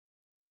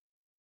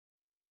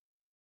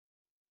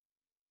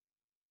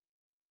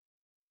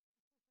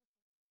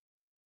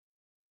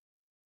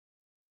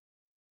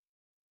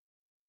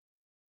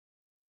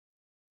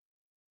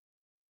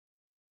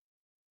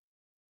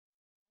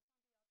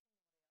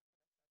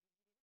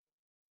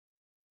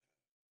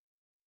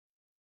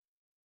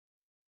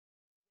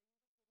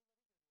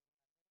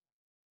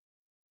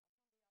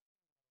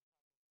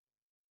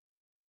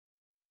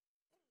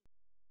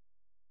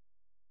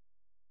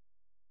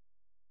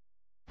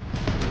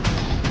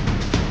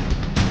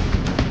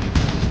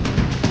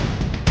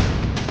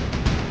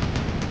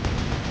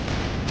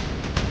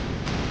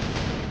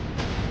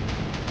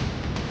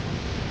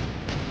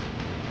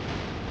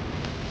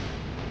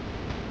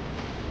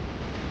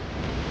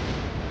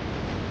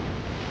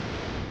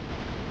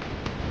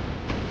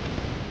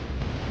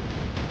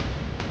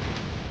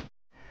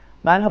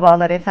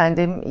Merhabalar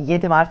efendim.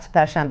 7 Mart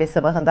Perşembe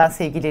sabahından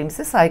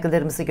sevgilerimizi,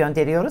 saygılarımızı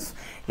gönderiyoruz.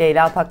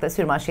 Leyla Pak ile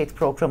Sürmanşet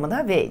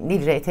programına ve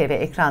Nil TV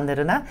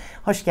ekranlarına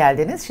hoş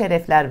geldiniz,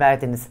 şerefler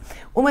verdiniz.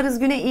 Umarız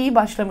güne iyi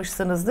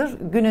başlamışsınızdır.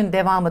 Günün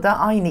devamı da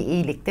aynı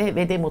iyilikte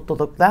ve de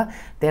mutlulukla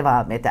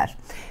devam eder.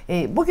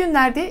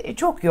 Bugünlerde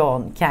çok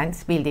yoğun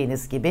kent,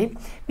 bildiğiniz gibi.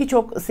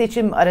 Birçok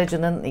seçim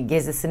aracının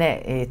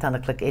gezisine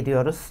tanıklık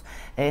ediyoruz.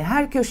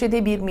 Her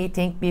köşede bir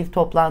miting, bir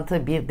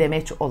toplantı, bir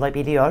demeç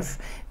olabiliyor.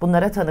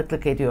 Bunlara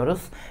tanıklık ediyoruz.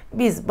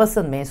 Biz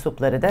basın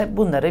mensupları da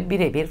bunları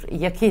birebir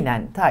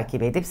yakinen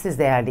takip edip siz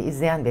değerli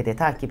izleyen ve de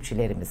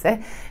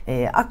takipçilerimize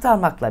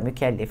aktarmakla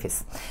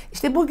mükellefiz.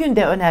 İşte bugün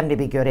de önemli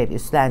bir görev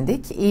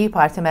üstlendik. İyi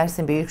Parti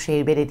Mersin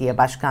Büyükşehir Bld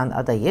Başkan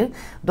adayı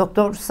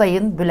Dr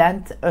Sayın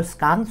Bülent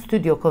Özkan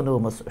stüdyo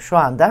konuğumuz şu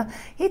anda.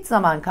 Hiç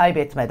zaman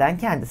kaybetmeden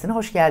kendisine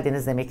hoş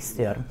geldiniz demek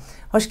istiyorum.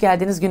 Hoş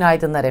geldiniz,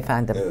 günaydınlar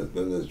efendim. Evet,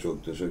 ben de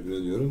çok teşekkür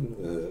ediyorum.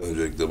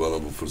 Öncelikle bana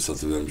bu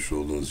fırsatı vermiş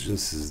olduğunuz için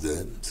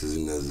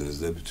sizin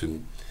nezdinizde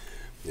bütün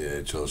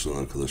çalışan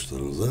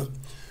arkadaşlarımıza,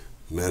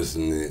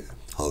 Mersinli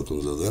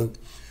halkımıza da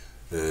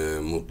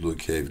mutlu,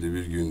 keyifli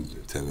bir gün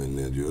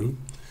temenni ediyorum.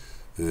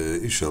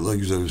 İnşallah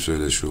güzel bir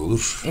söyleşi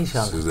olur.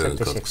 İnşallah. Sizlerin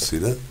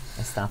katkısıyla.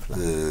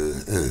 Estağfurullah.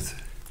 Evet.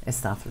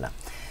 Estağfurullah.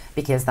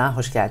 Bir kez daha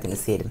hoş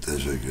geldiniz diyelim.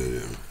 Teşekkür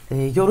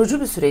ediyorum.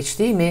 Yorucu bir süreç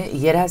değil mi?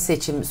 Yerel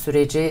seçim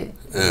süreci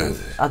evet.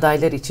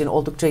 Adaylar için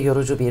oldukça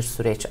yorucu bir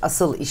süreç.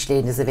 Asıl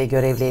işlerinizi ve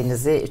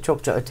görevlerinizi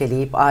çokça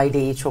öteleyip,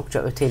 aileyi çokça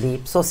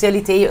öteleyip,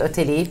 sosyaliteyi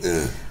öteleyip,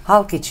 evet.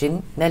 Halk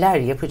için neler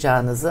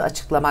yapacağınızı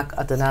açıklamak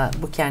adına,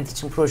 bu kent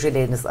için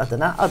projeleriniz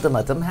adına adım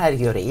adım her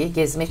yöreyi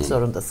gezmek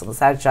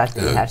zorundasınız. Her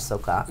caddeyi, evet. Her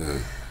sokağı.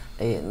 Evet.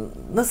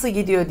 Nasıl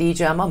gidiyor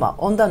diyeceğim ama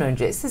ondan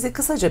önce sizi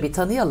kısaca bir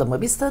tanıyalım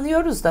mı? Biz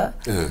tanıyoruz da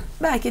evet.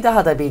 Belki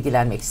daha da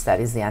bilgilenmek ister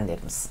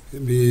izleyenlerimiz.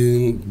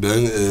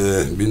 Ben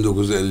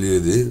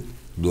 1957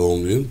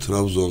 doğumluyum.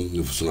 Trabzon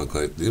nüfusuna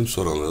kayıtlıyım.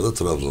 Soranlara da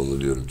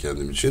Trabzonlu diyorum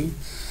kendim için.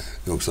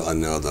 Yoksa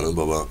anne Adana,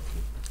 baba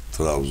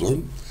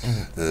Trabzon.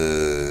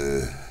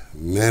 Evet.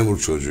 Memur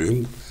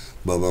çocuğuyum.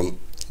 Babam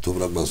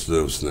Toprak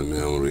Mahsulleri Ofisi'nde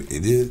memur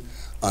idi.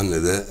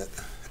 Anne de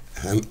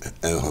hem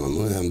ev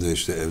hanımı hem de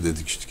işte evde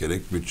dikiş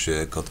dikerek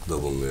bütçeye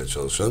katkıda bulunmaya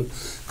çalışan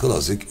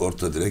klasik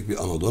orta direk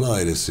bir Anadolu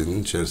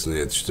ailesinin içerisinde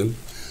yetiştim.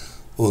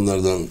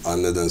 Onlardan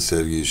anneden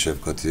sevgiyi,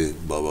 şefkati,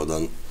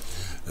 babadan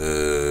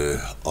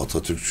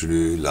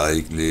Atatürkçülüğü,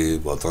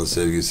 laikliği, vatan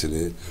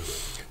sevgisini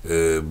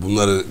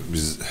bunları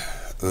biz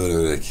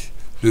öğrenerek,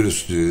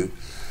 dürüstlüğü,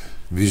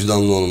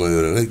 vicdanlı olmayı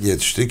öğrenerek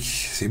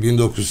yetiştik.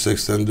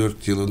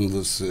 1984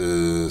 yılında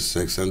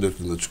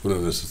Çukurova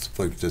Üniversitesi Tıp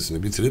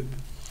Fakültesini bitirip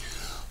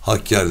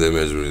Hakkari'de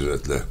mecbur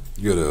hizmetle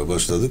göreve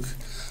başladık.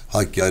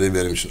 Hakkari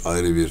benim için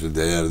ayrı bir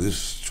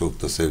değerdir.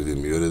 Çok da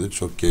sevdiğim bir yöredir.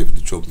 Çok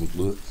keyifli, çok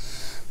mutlu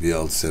bir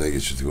 6 sene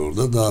geçirdik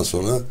orada. Daha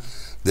sonra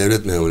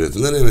devlet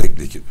memuriyetinden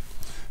emeklilik.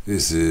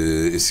 Biz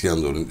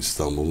İskenderun,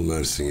 İstanbul,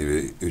 Mersin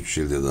gibi 3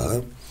 ilde daha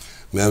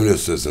memuriyet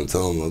süresini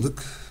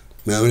tamamladık.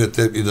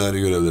 Memuriyette hep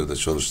idari görevlerde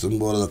çalıştım.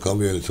 Bu arada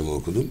kamu yönetimi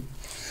okudum.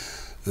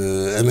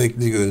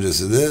 Emeklilik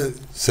öncesi de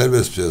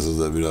serbest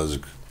piyasada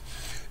birazcık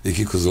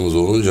 2 kızımız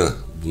olunca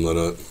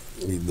bunlara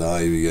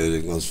daha iyi bir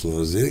gelecek nasıl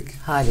sunarız diyerek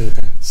haliyle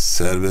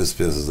serbest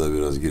piyasada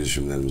biraz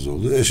girişimlerimiz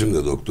oldu. Eşim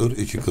de doktor.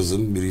 2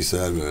 kızım, biri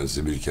bilgisayar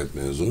mühendisi, Bilkent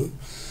mezunu.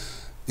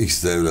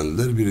 İkisi de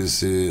evlendiler.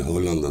 Birisi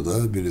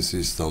Hollanda'da, birisi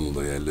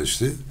İstanbul'da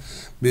yerleşti.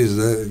 Biz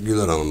de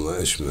Güler Hanım'la,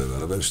 eşimle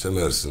beraber işte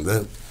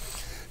Mersin'de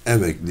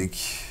emeklilik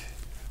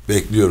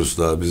bekliyoruz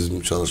daha.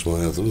 Bizim çalışma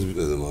hayatımız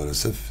bitmedi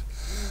maalesef.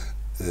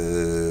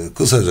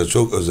 Kısaca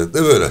çok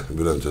özetle böyle.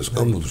 Bülent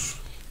Özkan budur.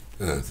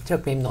 Evet.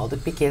 Çok memnun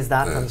olduk bir kez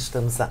daha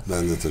tanıştığımıza.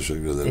 Ben de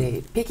teşekkür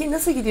ederim. Peki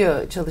nasıl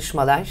gidiyor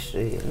çalışmalar?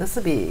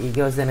 Nasıl bir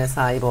gözleme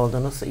sahip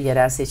oldunuz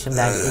yerel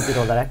seçimlerle ilgili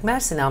olarak?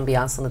 Mersin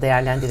ambiyansını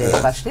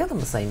değerlendirerek başlayalım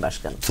mı Sayın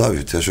Başkanım?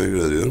 Tabii,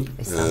 teşekkür ediyorum.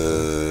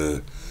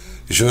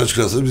 İşin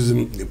açıkçası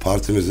bizim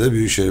partimizde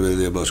Büyükşehir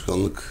Belediye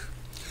Başkanlık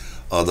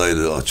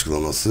adaylığı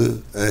açıklaması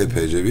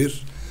epeyce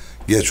bir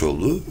geç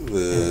oldu.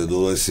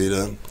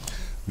 Dolayısıyla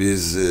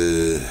biz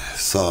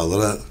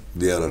sahalara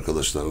diğer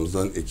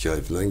arkadaşlarımızdan 2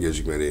 ay falan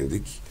gecikmeli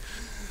indik.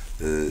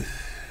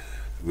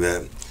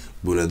 Ve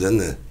bu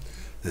nedenle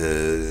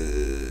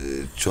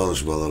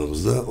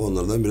çalışmalarımızda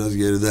onlardan biraz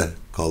geride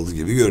kaldı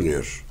gibi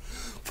görünüyor.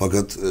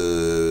 Fakat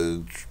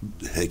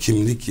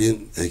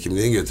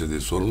hekimliğin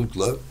getirdiği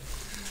sorumlulukla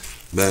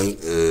ben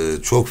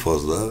çok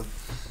fazla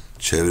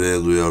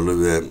çevreye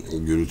duyarlı ve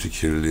gürültü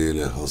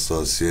kirliliğiyle,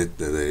 hassasiyet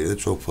nedeniyle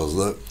çok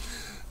fazla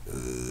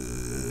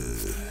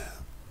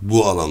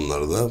bu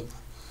alanlarda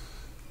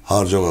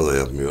harcama da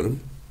yapmıyorum.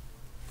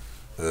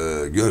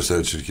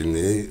 Görsel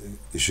çirkinliği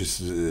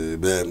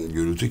ve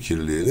gürültü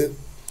kirliliğini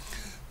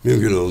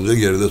mümkün olunca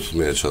geride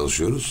tutmaya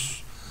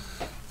çalışıyoruz.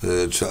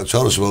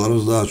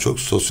 Çalışmalarımız daha çok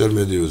sosyal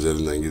medya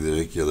üzerinden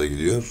gidecek ya da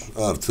gidiyor.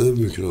 Artı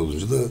mümkün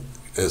olunca da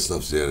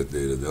esnaf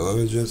ziyaretleriyle devam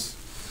edeceğiz.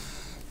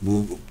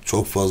 Bu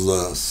çok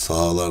fazla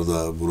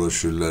sahalarda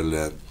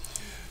broşürlerle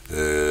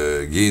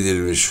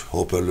giydirilmiş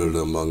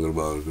hoparlörden bangır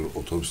bangır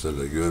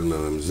otobüslerle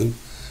görmememizin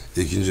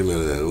ikinci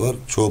nedeni var.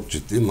 Çok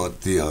ciddi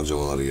maddi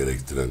harcamaları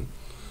gerektiren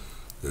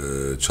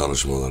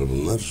çalışmalar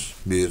bunlar.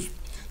 Bir,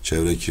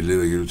 çevre kirliliği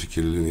ve gürültü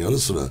kirliliğinin yanı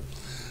sıra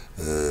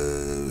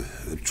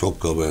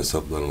çok kaba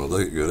hesaplarına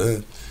da göre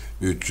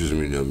 300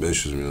 milyon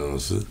 500 milyon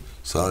arası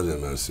sadece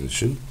Mersin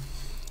için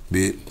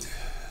bir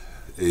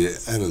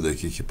en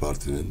öndeki iki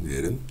partinin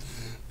diyelim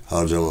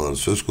harcamaları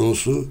söz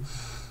konusu.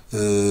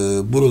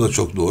 Bunu da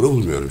çok doğru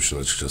bulmuyorum işin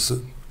açıkçası.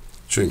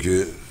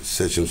 Çünkü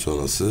seçim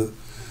sonrası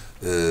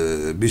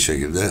bir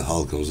şekilde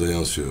halkımıza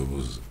yansıyor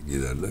bu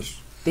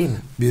giderler. Değil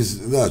mi?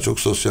 Biz daha çok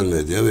sosyal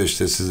medya ve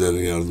işte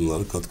sizlerin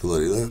yardımları,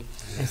 katkılarıyla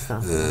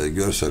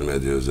görsel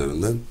medya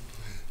üzerinden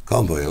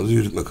kampanyamızı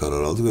yürütme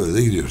kararı aldık. Öyle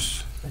de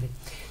gidiyoruz. Evet.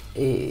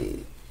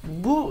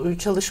 Bu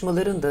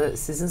çalışmaların da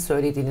sizin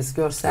söylediğiniz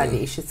görsel ve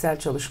eşitsel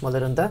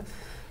çalışmalarında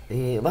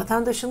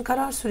vatandaşın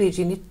karar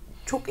sürecini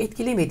çok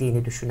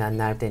etkilemediğini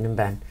düşünenlerdenim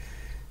ben.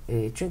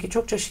 Çünkü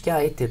çokça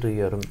şikayet de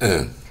duyuyorum.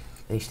 Evet.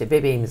 İşte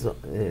bebeğimiz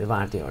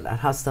var diyorlar,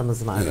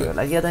 hastamız var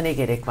diyorlar ya da ne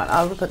gerek var.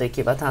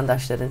 Avrupa'daki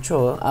vatandaşların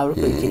çoğu,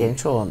 Avrupa ülkelerinin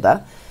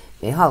çoğunda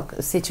halk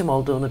seçim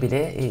olduğunu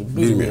bile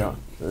bilmiyor.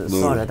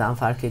 Sonradan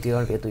fark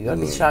ediyor ve duyuyor.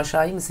 Doğru. Biz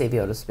şaşayı mı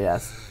seviyoruz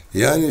biraz?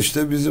 Yani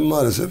işte bizim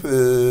maalesef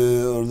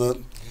orada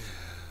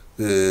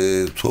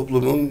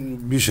toplumun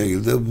bir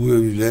şekilde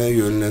böyle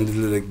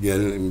yönlendirilerek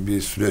gelen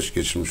bir süreç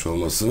geçirmiş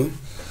olmasının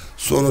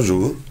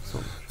sonucu bu.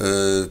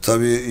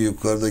 Tabii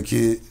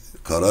yukarıdaki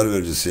karar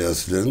verici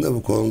siyasilerin de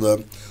bu konuda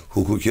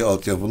hukuki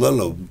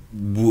altyapılarla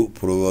bu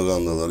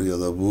propagandaları ya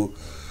da bu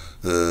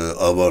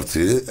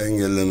abartıyı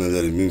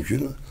engellemeleri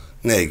mümkün.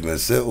 Ne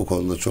hikmetse o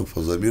konuda çok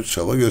fazla bir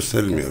çaba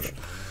gösterilmiyor.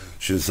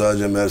 Şimdi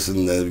sadece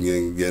Mersin'de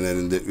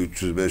genelinde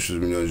 300-500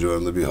 milyon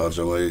civarında bir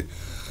harcamayı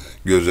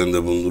göz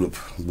önünde bulundurup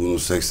bunu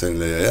 80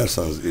 ile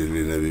yayarsanız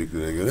iriliğine,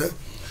 büyüklüğüne göre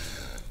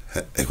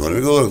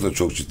ekonomik olarak da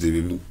çok ciddi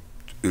bir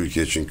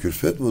ülke için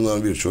külfet.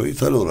 Bunların birçoğu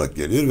ithal olarak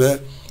geliyor ve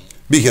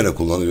bir kere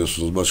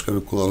kullanıyorsunuz. Başka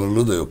bir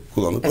kullanırlığı da yok.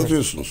 Kullanıp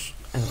atıyorsunuz.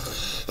 Evet.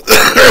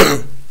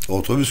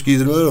 Otobüs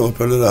giydirmeler,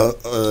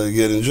 hoparlöre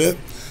gelince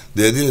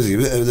dediğiniz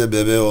gibi evde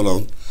bebeği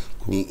olan,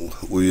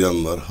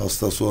 uyuyan var,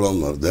 hastası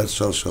olan var, ders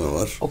çalışanı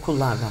var.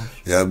 Okullar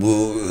var. Yani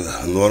bu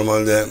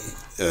normalde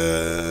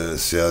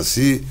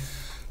siyasi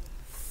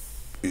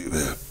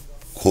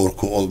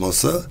korku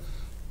olmasa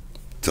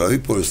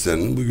trafik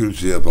polislerinin bu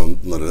gürültü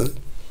yapanları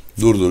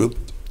durdurup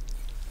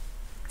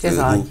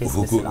ceza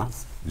kesmesi lazım.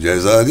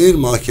 Ceza değil,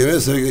 mahkemeye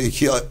sevk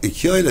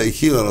 2 ay ile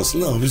 2 yıl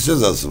arasında hapis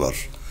cezası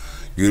var.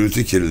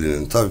 Gürültü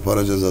kirliliğinin. Tabii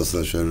para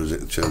cezasına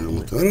çeviriyor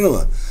muhtemelen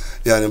ama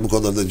yani bu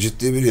kadar da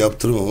ciddi bir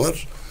yaptırımı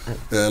var.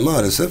 Evet.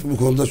 Maalesef bu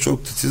konuda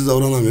çok titiz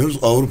davranamıyoruz.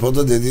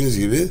 Avrupa'da dediğiniz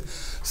gibi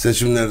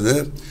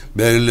seçimlerde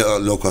belirli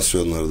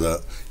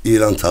lokasyonlarda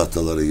ilan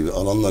tahtaları gibi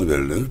alanlar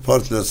belirlenir.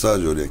 Partiler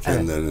sadece oraya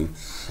kendilerinin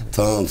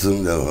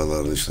tanıtım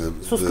levhalarını işte.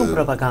 Suskun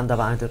propaganda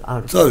vardır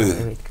Avrupa'da. Tabii.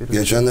 Evet,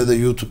 geçenlerde de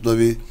YouTube'da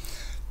bir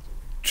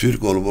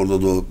Türk olup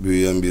orada doğup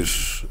büyüyen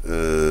bir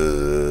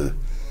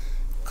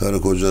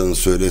karı kocanın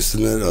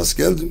söylesine rast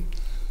geldim.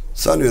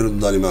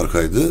 Sanıyorum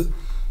Danimarka'ydı.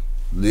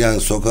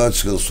 Yani sokağa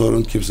çıkan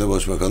sorun kimse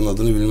başbakanın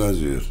adını bilmez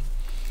diyor.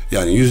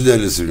 Yani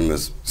 %50'si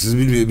bilmez. Siz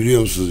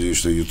biliyor musunuz diyor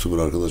işte YouTuber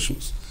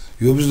arkadaşımız.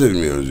 Yok biz de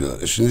bilmiyoruz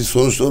diyorlar. Şimdi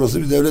sonuçta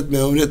orası bir devlet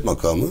memuriyet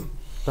makamı.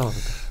 Doğrudur.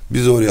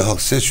 Biz oraya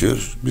halk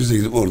seçiyor. Biz de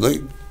gidip orada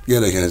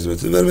gereken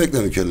hizmeti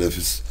vermekle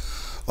mükellefiz.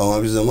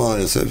 Ama bizde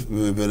maalesef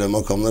böyle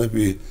makamlar hep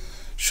bir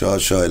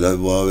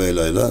şaşayla,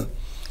 vaveylayla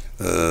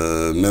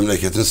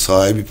memleketin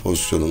sahibi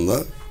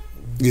pozisyonunda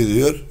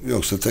gidiyor.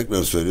 Yoksa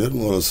tekrar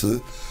söylüyorum orası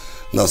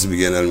nasıl bir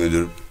genel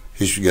müdür?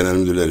 Hiç genel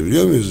müdürleri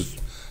biliyor muyuz?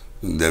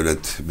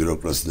 Devlet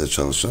bürokrasisinde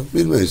çalışan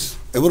bilmeyiz.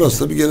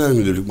 Burası da bir genel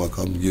müdürlük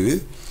makamı gibi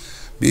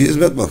bir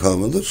hizmet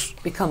makamıdır.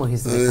 Bir kamu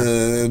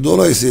hizmeti.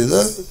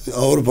 Dolayısıyla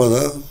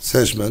Avrupa'da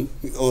seçmen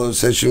o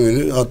seçim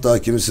günü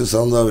hatta kimisi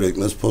sandığa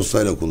bırakmaz,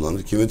 postayla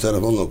kullanır, kimi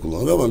telefonla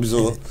kullanır ama biz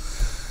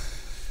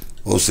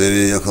o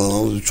seviyeye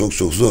yakalamamız çok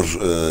çok zor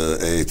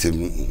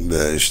eğitim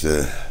ve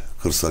işte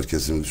kırsal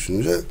kesimi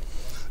düşününce.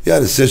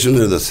 Yani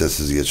seçimleri de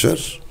sessiz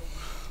geçer.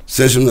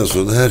 Seçimden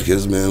sonra da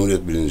herkes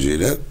memuriyet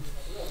bilinciyle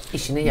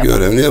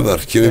görevini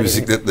yapar. Kimi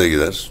bisikletle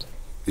gider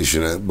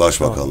işine,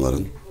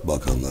 başbakanların,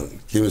 bakanların.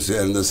 Kimisi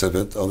elinde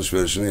sepet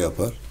alışverişini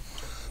yapar.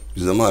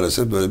 Bizde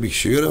maalesef böyle bir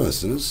kişi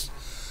göremezsiniz.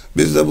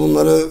 Biz de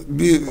bunları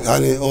bir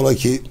hani ola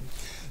ki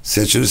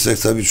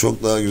seçilirsek tabii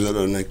çok daha güzel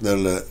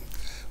örneklerle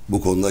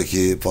bu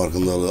konudaki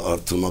farkındalığı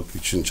arttırmak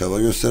için çaba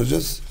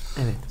göstereceğiz.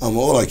 Evet.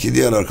 Ama ola ki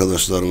diğer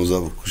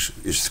arkadaşlarımıza bu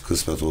iş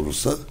kısmet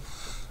olursa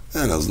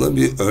en azından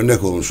bir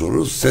örnek olmuş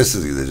oluruz.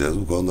 Sessiz gideceğiz.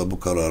 Bu konuda bu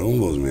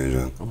kararımı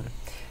bozmayacağım.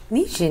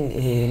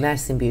 Niçin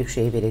Mersin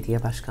Büyükşehir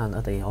Belediye Başkan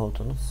adayı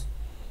oldunuz?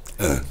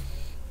 Evet.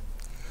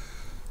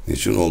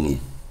 Niçin oldum?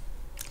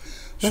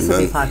 Nasıl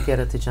bir fark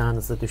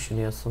yaratacağınızı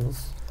düşünüyorsunuz?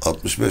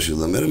 65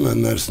 yıldan beri ben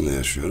Mersin'de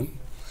yaşıyorum.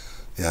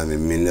 Yani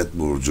minnet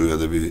burcu ya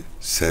da bir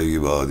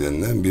sevgi bağı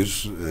denilen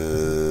bir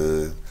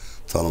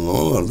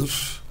tanımlama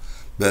vardır.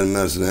 Ben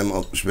Mersin'e hem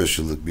 65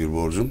 yıllık bir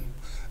borcum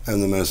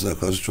hem de Mersin'e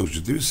karşı çok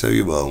ciddi bir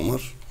sevgi bağım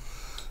var.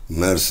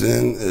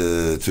 Mersin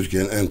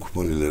Türkiye'nin en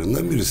kupon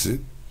illerinden birisi.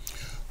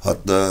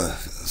 Hatta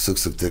sık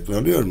sık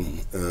tekrarlıyorum.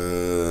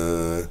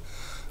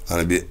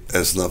 Hani bir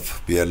esnaf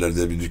bir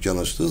yerlerde bir dükkan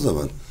açtığı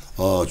zaman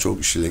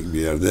çok işlek bir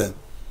yerde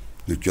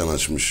dükkan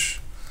açmış.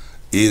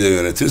 İyi de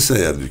yönetirse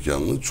eğer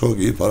dükkanını çok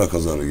iyi para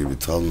kazanır gibi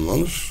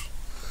tanımlanır.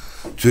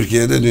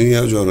 Türkiye'de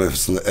dünya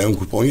coğrafyasında en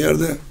kupon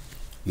yerde,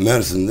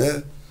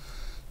 Mersin'de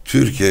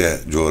Türkiye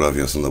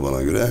coğrafyasında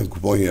bana göre en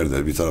kupon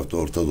yerde. Bir tarafta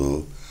Orta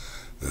Doğu,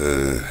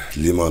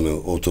 limanı,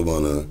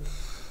 otobanı,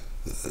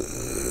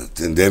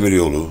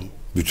 demiryolu,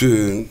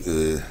 bütün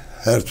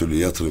her türlü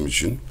yatırım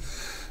için,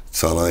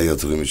 sanayi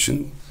yatırım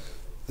için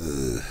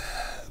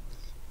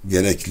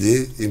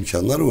gerekli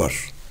imkanlar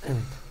var.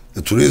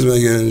 Evet. Turizme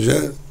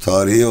gelince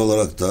tarihi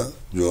olarak da,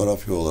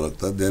 coğrafya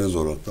olarak da, deniz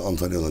olarak da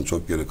Antalya'dan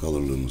çok geri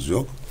kalırlığımız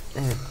yok.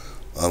 Evet.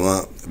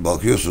 Ama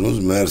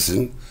bakıyorsunuz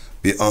Mersin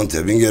bir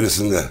Antep'in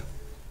gerisinde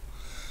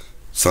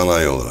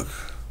sanayi olarak.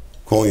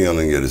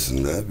 Konya'nın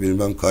gerisinde,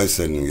 bilmem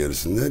Kayseri'nin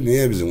gerisinde.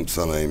 Niye bizim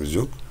sanayimiz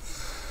yok?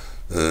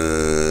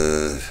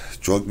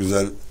 Çok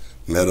güzel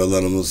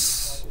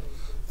meralarımız,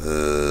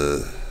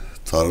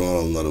 tarım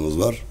alanlarımız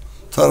var.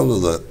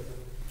 Tarımda da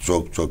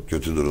çok çok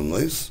kötü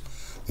durumdayız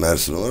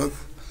Mersin olarak.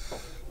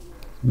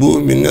 Bu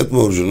minnet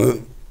borcunu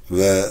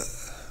ve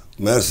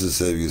Mersin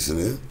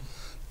sevgisini,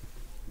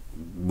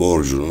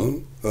 borcunu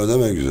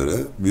ödemek üzere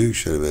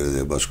Büyükşehir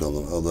Belediye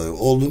Başkanlığı'na adayı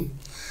oldum.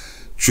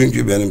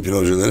 Çünkü benim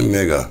projelerim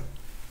mega.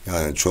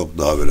 Yani çok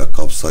daha böyle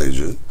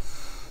kapsayıcı,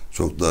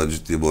 çok daha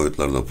ciddi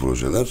boyutlarda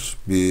projeler.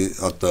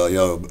 Hatta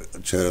ya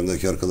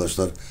çevremdeki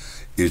arkadaşlar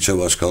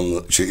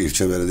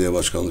ilçe belediye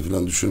başkanlığı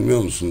falan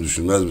düşünmüyor musun,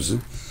 düşünmez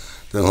misin?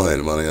 Dedim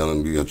hayır, bana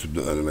yanın bir götürdü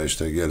önüme,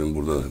 işte gelin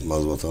burada,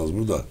 mazbatanız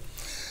burada,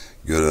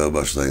 göreve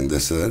başlayın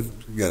deseler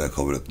gene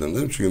kabul etmem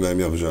dedim. Çünkü benim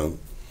yapacağım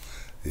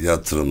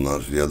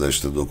yatırımlar ya da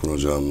işte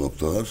dokunacağım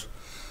noktalar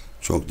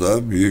çok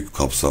daha büyük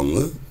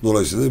kapsamlı.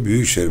 Dolayısıyla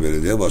Büyükşehir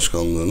Belediye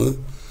Başkanlığı'nı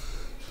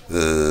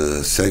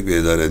sevk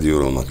ve idare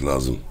ediyor olmak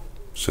lazım.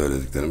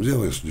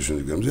 Söylediklerimizi,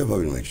 düşündüklerimizi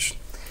yapabilmek için.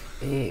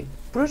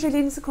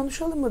 Projelerinizi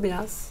konuşalım mı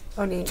biraz?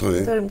 Örneğin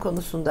tarım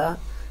konusunda,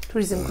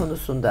 turizm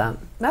konusunda,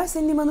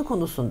 Mersin limanı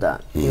konusunda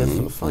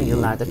biliyorsunuz son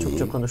yıllarda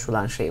çok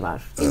konuşulan şey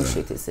var.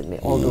 Genişletilsin mi,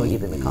 olduğu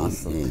gibi mi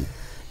kalsın?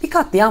 Bir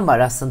katliam var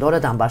aslında,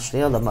 oradan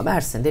başlayalım ama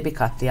Mersin'de bir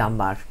katliam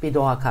var. Bir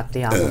doğa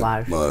katliamı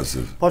var.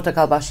 Maalesef.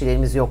 Portakal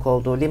bahçelerimiz yok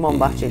oldu, limon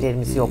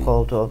bahçelerimiz yok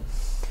oldu.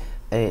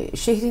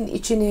 Şehrin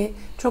içini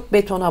çok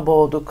betona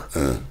boğduk.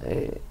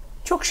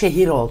 Çok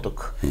şehir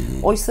olduk.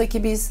 Oysa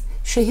ki biz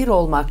şehir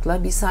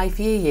olmakla bir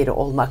sayfiye yeri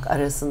olmak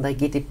arasında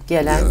gidip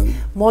gelen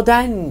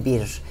modern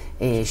bir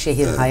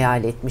şehir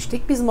hayal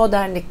etmiştik. Biz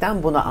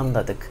modernlikten bunu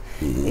anladık.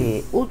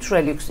 Ultra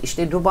lüks,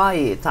 işte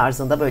Dubai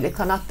tarzında böyle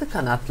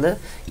kanatlı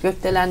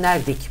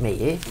gökdelenler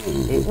dikmeyi,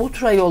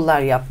 ultra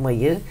yollar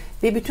yapmayı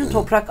ve bütün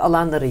toprak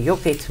alanları yok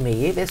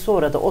etmeyi ve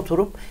sonra da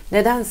oturup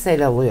neden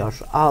sel alıyor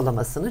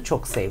ağlamasını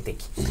çok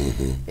sevdik.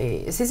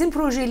 Sizin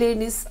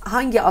projeleriniz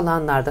hangi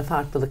alanlarda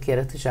farklılık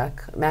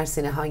yaratacak?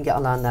 Mersin'i hangi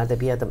alanlarda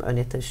bir adım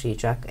öne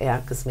taşıyacak?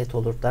 Eğer kısmet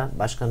olur da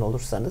başkan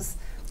olursanız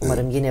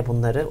umarım yine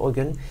bunları o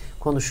gün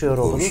konuşuyor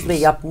oluruz ve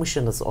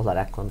yapmışsınız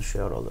olarak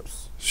konuşuyor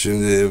oluruz.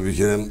 Şimdi bir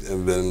kere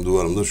benim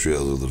duvarımda şu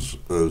yazılır.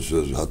 Öl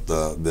söz,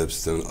 hatta web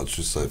sitemin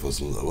açış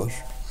sayfasında var.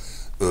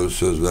 Öl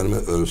söz verme,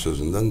 öl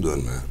sözünden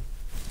dönme.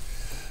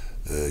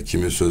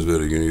 Kimi söz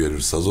verir günü gelir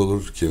saz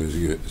olur,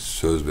 kimi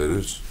söz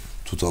verir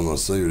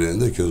tutamazsa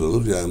yüreğinde köz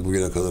olur. Yani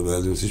bugüne kadar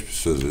verdiğimiz hiçbir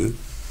sözü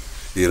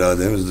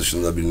irademiz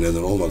dışında bir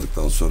neden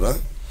olmadıktan sonra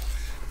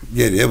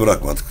geriye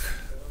bırakmadık.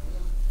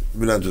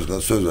 Bülent Özkan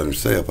söz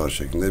vermişse yapar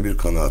şeklinde bir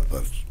kanaat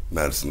var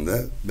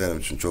Mersin'de. Benim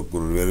için çok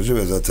gurur verici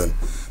ve zaten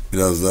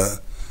biraz da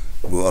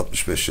bu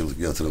 65 yıllık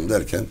yatırım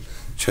derken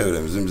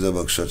çevremizin bize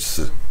bakış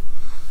açısı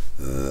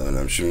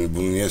önemli. Şimdi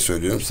bunu niye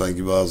söylüyorum?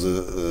 Sanki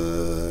bazı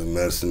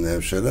Mersinli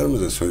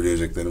hemşehrilerimize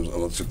söyleyeceklerimiz,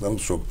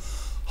 anlatacaklarımız çok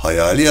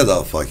hayali ya da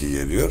afaki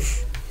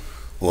geliyor.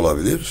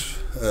 Olabilir.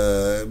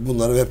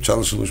 Bunlar hep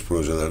çalışılmış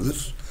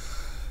projelerdir.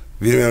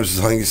 Bilmiyorum siz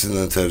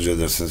hangisinden tercih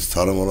edersiniz?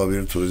 Tarım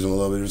olabilir, turizm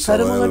olabilir,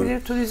 sanayi olabilir. Tarım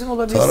olabilir, turizm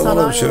olabilir, sanayi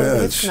olabilir.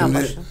 Evet.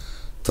 Şimdi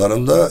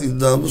tarımda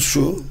iddiamız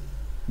şu.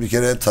 Bir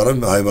kere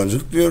tarım ve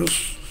hayvancılık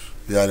diyoruz.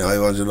 Yani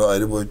hayvancılığı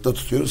ayrı boyutta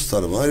tutuyoruz,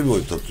 tarımı ayrı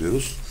boyutta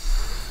tutuyoruz.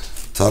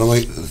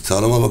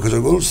 Tarıma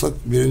bakacak olursak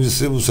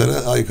birincisi bu sene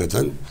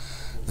hakikaten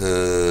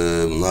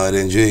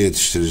narenciye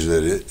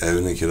yetiştiricileri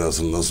evinin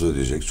kirasını nasıl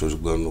ödeyecek,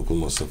 çocukların okul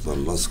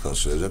masraflarını nasıl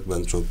karşılayacak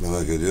ben çok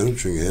merak ediyorum.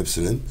 Çünkü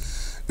hepsinin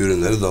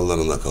ürünleri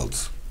dallarında kaldı.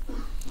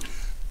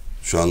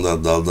 Şu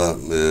anda dalda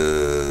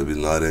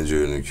bir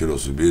narenciye ürünün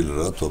kilosu 1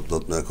 lira,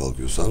 toplatmaya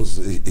kalkıyorsanız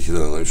 2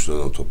 liradan 3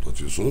 liradan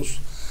toplatıyorsunuz.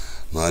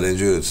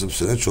 Narenciye üretisi bu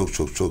sene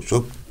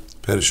çok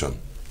perişan.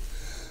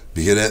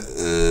 Bir kere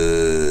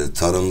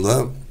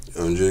tarımda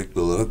öncelikli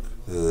olarak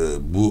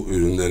bu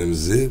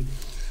ürünlerimizi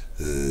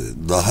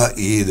daha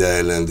iyi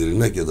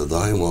değerlendirilmek ya da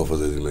daha iyi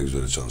muhafaza edilmek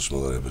üzere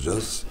çalışmalar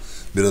yapacağız.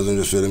 Biraz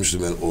önce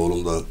söylemiştim ben,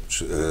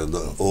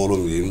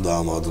 oğlum diyeyim,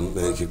 damadım,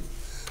 belki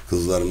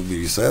kızlarım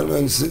bilgisayar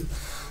mühendisi.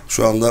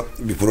 Şu anda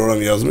bir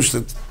program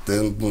yazmıştı.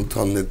 Dedim bunu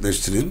tam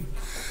netleştireyim.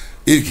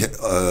 İlk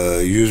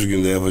 100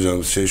 günde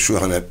yapacağımız şey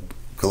şu, hani hep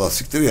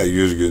klasiktir ya,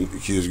 100 gün,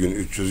 200 gün,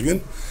 300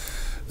 gün.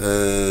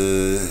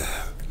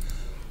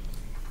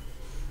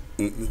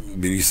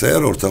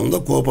 bilgisayar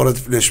ortamında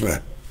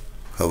kooperatifleşme,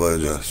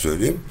 kabaca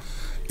söyleyeyim.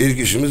 İlk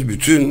işimiz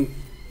bütün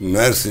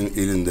Mersin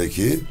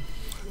ilindeki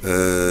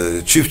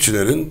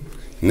çiftçilerin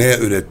ne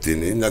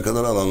ürettiğini, ne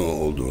kadar alanı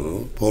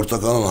olduğunu,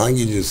 portakalın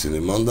hangi cinsini,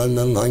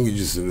 mandalinanın hangi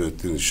cinsini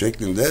ürettiğini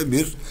şeklinde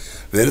bir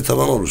veri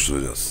tabanı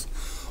oluşturacağız.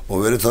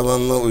 O veri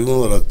tabanına uygun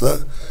olarak da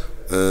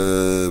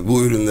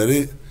bu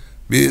ürünleri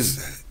biz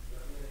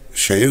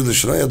şehir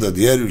dışına ya da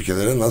diğer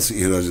ülkelere nasıl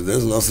ihraç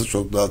ederiz, nasıl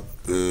çok daha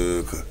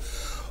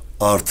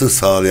artı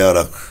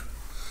sağlayarak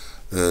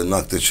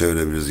nakde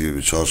çevirebiliriz gibi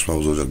bir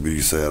çalışmamız olacak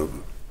bilgisayar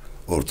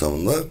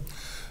ortamında.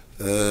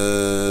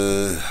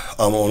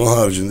 Ama onun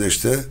haricinde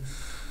işte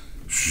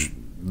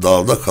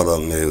dağda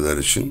kalan meyveler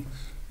için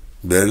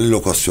belirli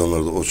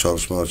lokasyonlarda o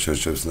çalışmalar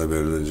çerçevesinde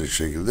belirlenecek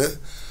şekilde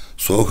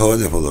soğuk hava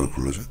depoları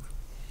kurulacak.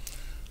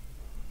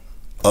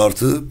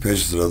 Artı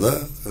peş sırada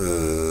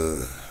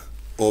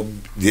o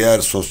diğer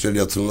sosyal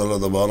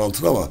yatırımlarla da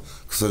bağlantılı ama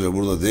kısaca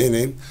burada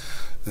değineyim.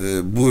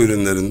 Bu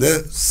ürünlerin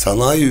de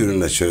sanayi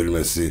ürününe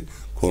çevrilmesi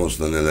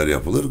konusunda neler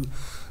yapılır?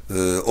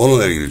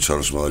 Onunla ilgili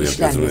çalışmalar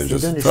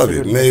yapacağız.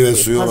 Tabii meyve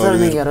suyu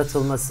olabilir.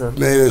 Yaratılması.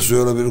 Meyve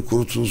suyu olabilir,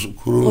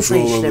 kurumuş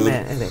olabilir.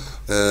 Evet.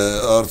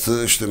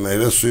 Artı işte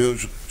meyve suyu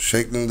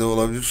şeklinde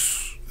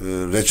olabilir.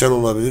 Reçel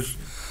olabilir.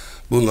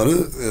 Bunları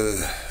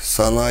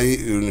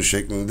sanayi ürünü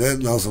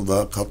şeklinde nasıl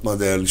daha katma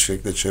değerli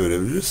şekilde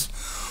çevirebiliriz?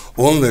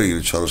 Onunla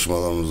ilgili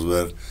çalışmalarımız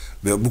var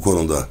ve bu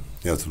konuda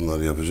yatırımlar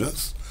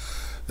yapacağız.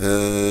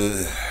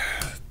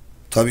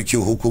 Tabii ki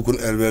hukukun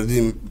el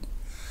verdiği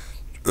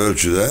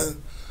ölçüde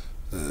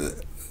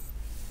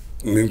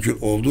mümkün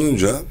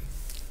olduğunca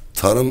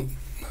tarımı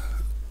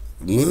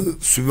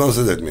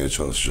sübvanse etmeye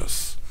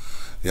çalışacağız.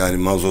 Yani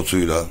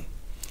mazotuyla,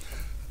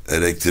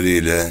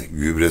 elektriğiyle,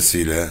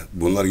 gübresiyle,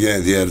 bunlar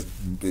gene diğer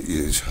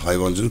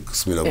hayvancılık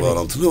kısmıyla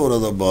bağlantılı.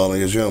 Orada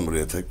bağlayacağım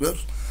buraya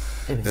tekrar.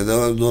 Evet.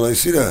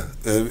 Dolayısıyla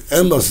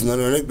en basitinden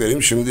örnek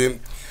vereyim. Şimdi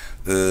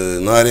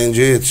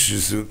narenciye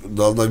yetişicisi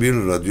dalda 1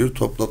 lira diyor.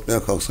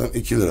 Toplatmaya kalksam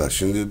 2 lira.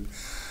 Şimdi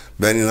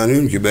ben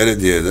inanıyorum ki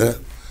belediyede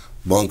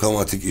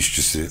bankamatik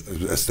işçisi,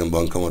 eskiden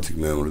bankamatik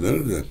memuru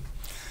denir de,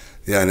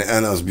 yani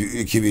en az bir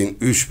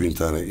 2000-3000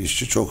 tane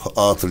işçi çok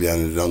atıl,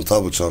 yani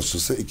rentable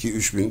çalışırsa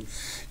 2-3 bin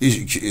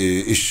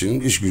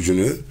işçinin iş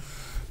gücünü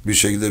bir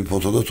şekilde bir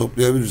potada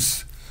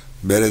toplayabiliriz.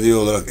 Belediye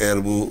olarak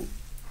eğer bu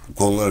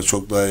konuları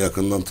çok daha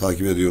yakından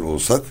takip ediyor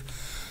olsak,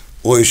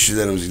 o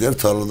işçilerimiz gider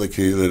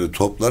tarladakileri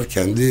toplar,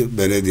 kendi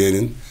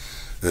belediyenin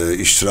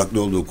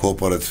iştiraklı olduğu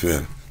kooperatife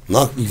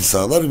nakli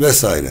sağlar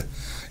vesaire.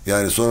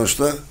 Yani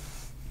sonuçta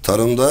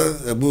tarımda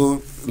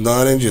bu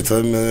narenciye,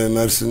 tabii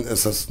Mersin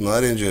esas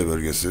narenciye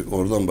bölgesi,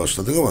 oradan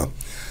başladık ama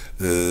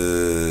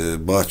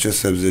bahçe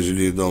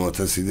sebzeciliği,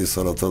 domatesiydi,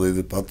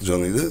 salatalıydı,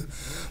 patlıcanıydı.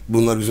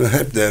 Bunlar bizim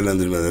hep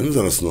değerlendirmelerimiz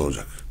arasında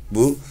olacak.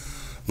 Bu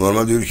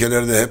normalde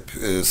ülkelerde hep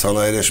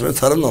sanayileşme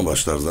tarımla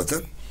başlar zaten.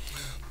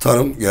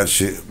 Tarım,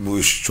 gerçi bu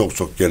iş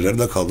çok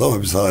yerlerde kaldı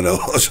ama biz hala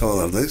o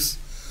aşamalardayız.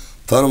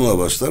 Tarımla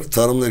başlar.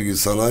 Tarımla ilgili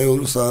sanayi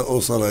olursa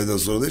o sanayiden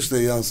sonra da işte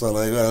yan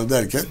sanayi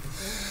derken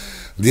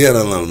diğer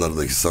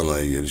alanlardaki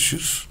sanayi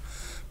gelişir.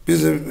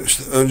 Bizim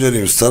işte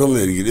önceliğimiz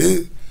tarımla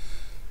ilgili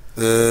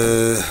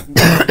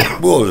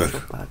bu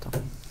olacak.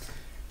 Pardon.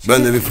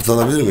 Ben de bir fırt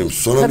alabilir miyim?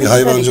 Sonra bir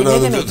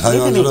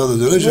hayvancılığa da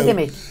döneceğim. Ne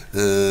demek?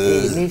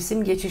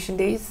 Mevsim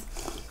geçişindeyiz.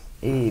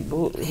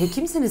 Bu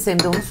hekimsiniz, hem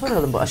de onu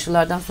soralım. Bu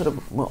aşılardan sonra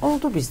mı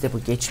oldu bizde bu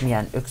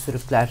geçmeyen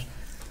öksürükler?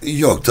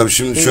 Yok tabii,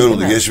 şimdi şöyle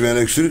oldu. Geçmeyen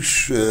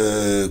öksürük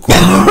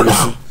koronavirüs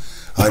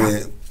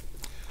hani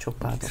çok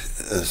pardon.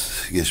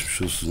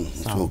 Geçmiş olsun.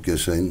 Çok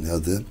yaşayın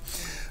hadi.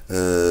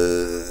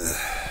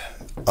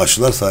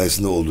 Aşılar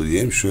sayesinde oldu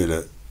diyeyim. Şöyle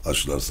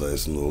aşılar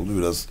sayesinde oldu.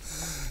 Biraz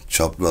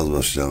çapraz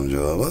başlayalım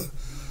cevaba.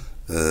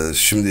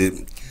 Şimdi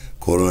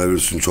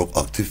koronavirüsün çok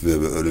aktif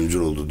ve ölümcül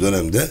olduğu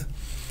dönemde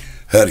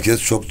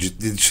herkes çok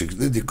ciddi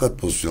şekilde dikkat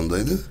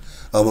pozisyondaydı.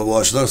 Ama bu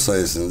aşılar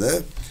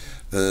sayesinde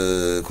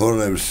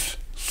koronavirüs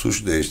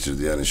suç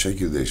değiştirdi, yani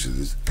şekil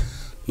değiştirdi.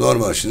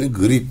 Normal şimdi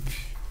grip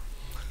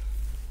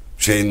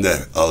şeyinde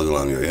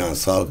algılanıyor. Yani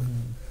sağlık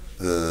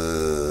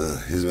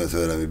hizmet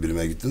veren bir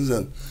birime gittiğiniz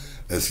zaman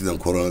eskiden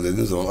korona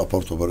dediğiniz zaman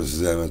apar topar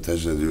sizi hemen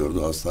tecrübe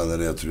ediyordu,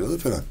 hastanelere yatırıyordu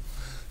falan.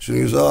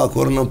 Şimdi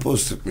korona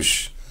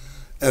pozitifmiş,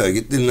 eve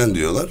git dinlen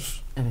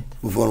diyorlar. Evet.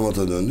 Bu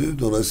formata döndü.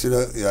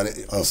 Dolayısıyla yani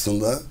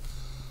aslında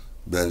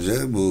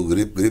bence bu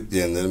grip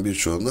diyenlerin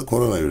birçoğunda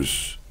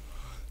koronavirüs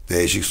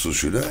değişik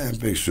suçuyla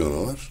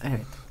enfeksiyonu var.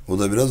 Evet. O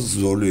da biraz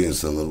zorluyor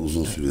insanlar,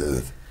 uzun sürüyor.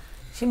 Evet.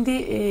 Şimdi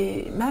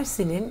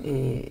Mersin'in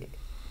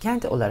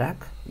kent olarak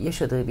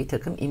yaşadığı bir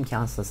takım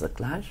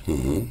imkansızlıklar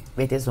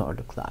ve de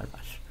zorluklar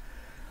var.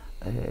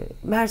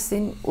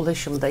 Mersin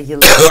ulaşımda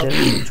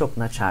yıllardır çok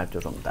naçar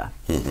durumda.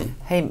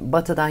 Hem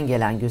batıdan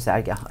gelen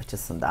güzergah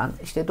açısından,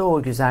 işte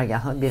doğu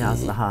güzergahı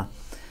biraz daha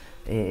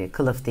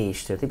kılıf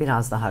değiştirdi,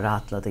 biraz daha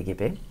rahatladı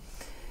gibi.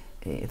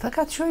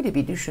 Fakat şöyle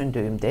bir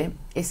düşündüğümde,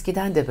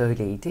 eskiden de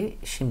böyleydi,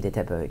 şimdi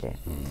de böyle.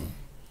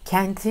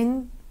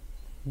 Kentin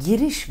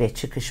giriş ve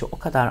çıkışı o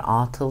kadar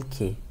atıl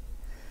ki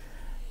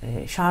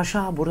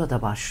şarşa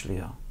burada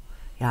başlıyor.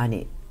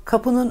 Yani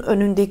kapının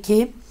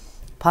önündeki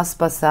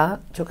paspasa,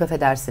 çok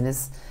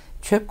affedersiniz,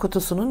 çöp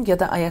kutusunun ya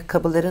da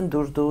ayakkabıların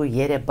durduğu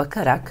yere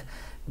bakarak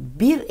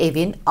bir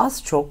evin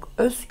az çok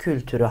öz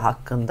kültürü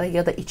hakkında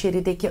ya da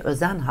içerideki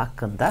özen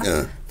hakkında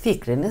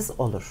fikriniz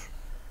olur.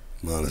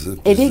 Maalesef.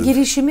 Eve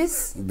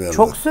girişimiz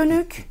çok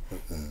sönük,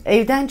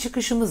 evden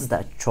çıkışımız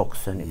da çok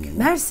sönük.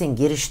 Mersin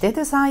girişte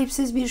de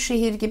sahipsiz bir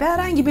şehir gibi,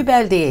 herhangi bir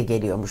beldeye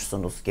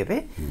geliyormuşsunuz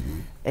gibi.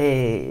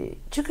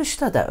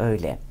 Çıkışta da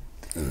öyle.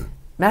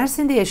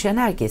 Mersin'de yaşayan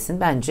herkesin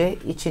bence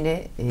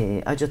içini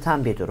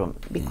acıtan bir durum.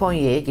 Bir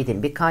Konya'ya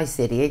gidin, bir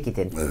Kayseri'ye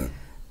gidin.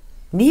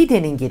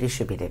 Niğde'nin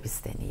girişi bile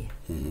bizden iyi.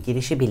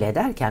 Girişi bile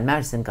derken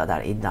Mersin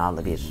kadar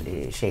iddialı bir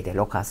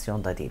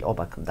lokasyonda değil o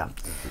bakımdan.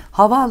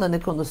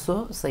 Havaalanı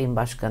konusu Sayın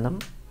Başkanım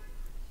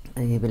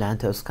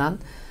Bülent Özkan,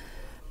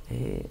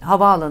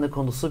 havaalanı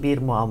konusu bir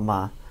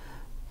muamma.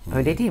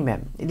 Öyle değil mi?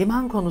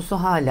 Liman konusu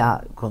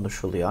hala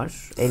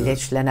konuşuluyor.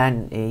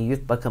 Elleçlenen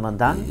yük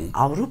bakımından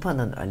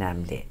Avrupa'nın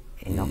önemli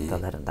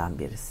noktalarından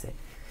birisi.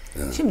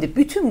 Şimdi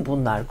bütün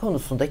bunlar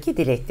konusundaki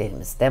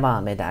dileklerimiz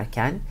devam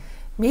ederken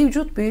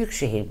mevcut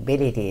Büyükşehir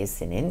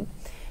Belediyesi'nin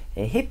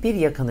hep bir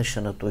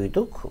yakınışını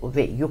duyduk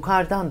ve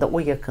yukarıdan da o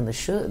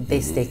yakınışı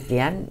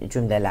destekleyen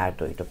cümleler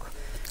duyduk.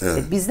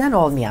 Bizden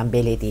olmayan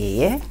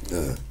belediyeye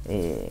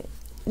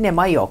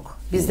nema yok.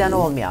 Bizden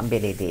olmayan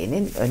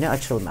belediyenin önü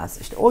açılmaz.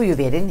 İşte oyu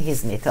verin,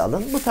 hizmeti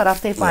alın. Bu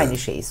tarafta hep aynı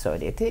şeyi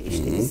söyledi.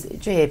 İşte biz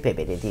CHP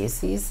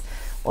belediyesiyiz.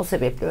 O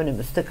sebeple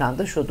önümüz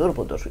tıkandı, şudur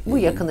budur. Bu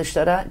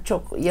yakınışlara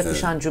çok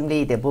yakışan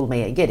cümleyi de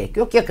bulmaya gerek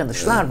yok.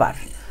 Yakınışlar var.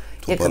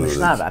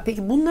 Yakınışlar var.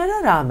 Peki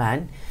bunlara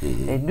rağmen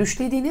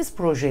düşlediğiniz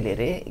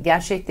projeleri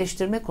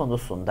gerçekleştirme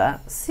konusunda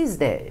siz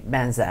de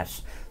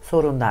benzer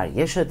sorunlar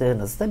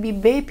yaşadığınızda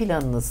bir B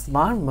planınız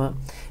var mı?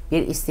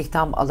 Bir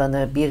istihdam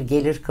alanı, bir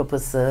gelir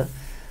kapısı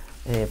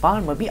var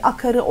mı? Bir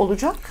akarı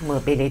olacak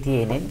mı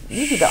belediyenin?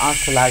 Ne gibi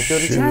artılar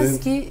göreceğiz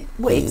ki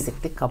bu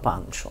eksiklik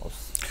kapanmış olsun?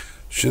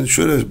 Şimdi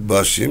şöyle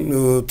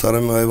başlayayım.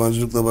 Tarım ve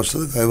hayvancılıkla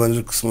başladık.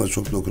 Hayvancılık kısmına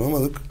çok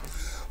dokunamadık.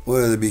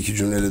 Oraya da bir iki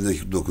cümleyle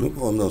de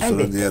dokunup ondan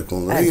sonra diğer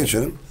konulara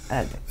geçelim.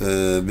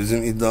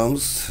 Bizim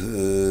iddiamız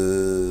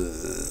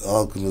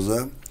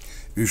halkımıza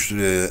 3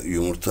 liraya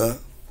yumurta,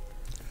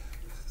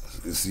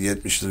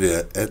 70 liraya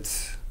et,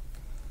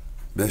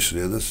 5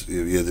 liraya da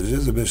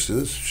yedireceğiz ve 5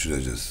 liraya da süt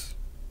içireceğiz.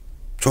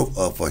 Çok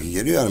afaki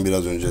geliyor yani,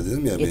 biraz önce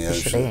dedim ya.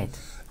 70 liraya et.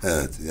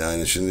 Evet,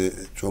 yani şimdi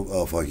çok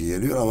afaki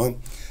geliyor ama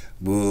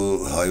bu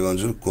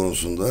hayvancılık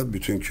konusunda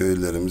bütün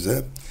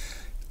köylülerimize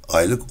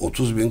aylık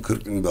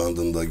 30.000-40.000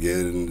 bandında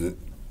gelirini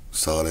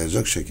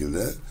sağlayacak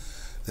şekilde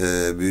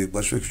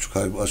büyükbaş ve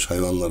küçükbaş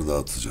hayvanları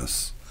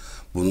dağıtacağız.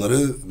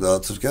 Bunları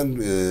dağıtırken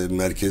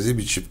merkezi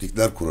bir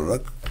çiftlikler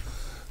kurarak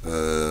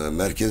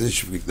merkezi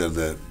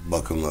çiftliklerde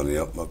bakımlarını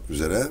yapmak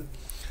üzere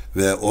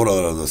ve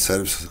oralarda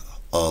servis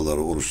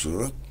ağları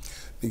oluşturarak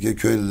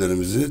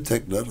köylülerimizi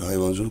tekrar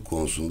hayvancılık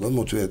konusunda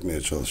motive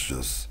etmeye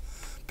çalışacağız.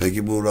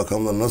 Peki bu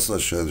rakamlar nasıl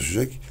aşağı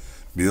düşecek?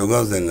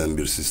 Biyogaz denilen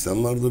bir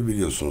sistem vardır,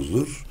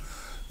 biliyorsunuzdur.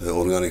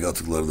 Organik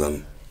atıklardan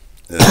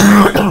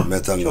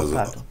metan gazı,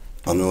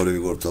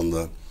 anaerobik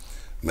ortamda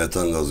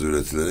metan gazı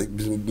üretilerek,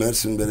 bizim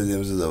Mersin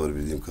Belediye'mizde de var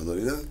bildiğim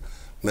kadarıyla,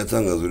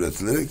 metan gazı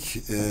üretilerek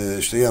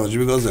işte yanıcı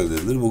bir gaz elde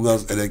edilir. Bu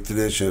gaz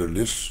elektriğe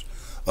çevrilir,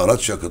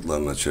 araç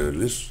yakıtlarına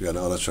çevrilir. Yani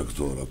araç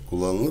yakıtı olarak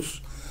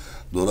kullanılır.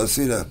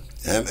 Dolayısıyla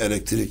hem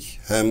elektrik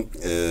hem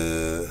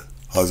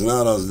hazine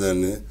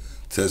arazilerini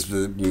tespit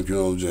edip mümkün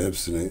olunca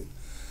hepsini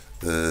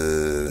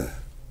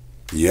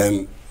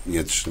yem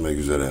yetiştirmek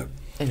üzere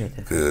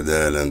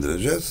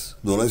değerlendireceğiz.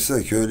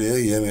 Dolayısıyla köylüye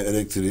yemi,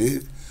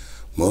 elektriği,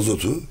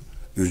 mazotu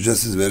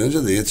ücretsiz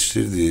verince de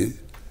yetiştirdiği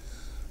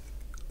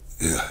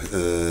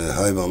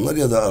hayvanlar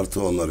ya da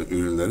artı onların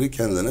ürünleri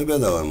kendilerine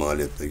bedava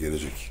maliyetle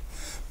gelecek.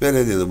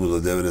 Belediye de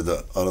burada devrede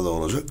arada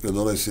olacak ve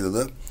dolayısıyla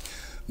da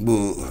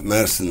bu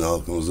Mersin'de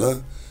halkımıza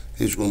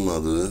hiç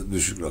ummadığı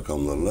düşük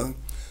rakamlarla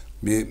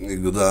bir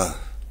gıda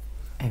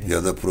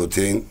ya da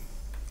protein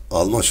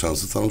alma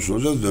şansı tanımış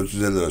olacağız.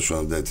 450 lira şu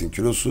anda etin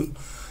kilosu.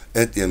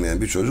 Et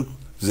yemeyen bir çocuk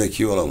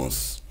zeki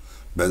olamaz.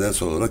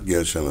 Bedensel olarak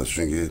gelişemez.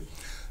 Çünkü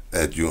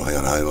et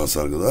yani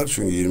hayvansal gıdalar.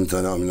 Çünkü 20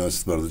 tane amino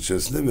asit vardır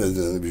içerisinde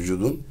ve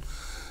vücudun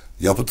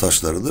yapı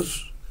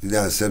taşlarıdır.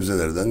 Yani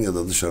sebzelerden ya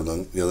da dışarıdan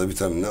ya da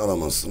vitaminini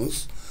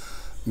alamazsınız.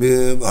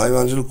 Bir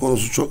hayvancılık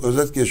konusu çok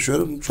özet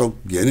geçiyorum. Çok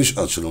geniş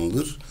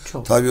açılımdır.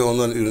 Tabii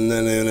onların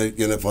ürünlerine yönelik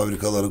gene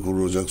fabrikaları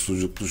kurulacak.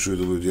 Sucuklu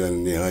şuydu buydu,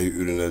 yani nihai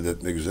ürün elde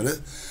etmek üzere.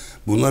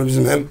 Bunlar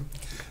bizim hem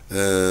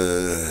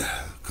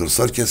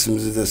kırsal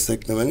kesimimizi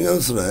desteklemenin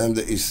yanı sıra hem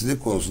de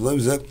işsizlik konusunda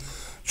bize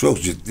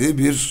çok ciddi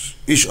bir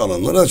iş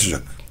alanları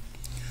açacak.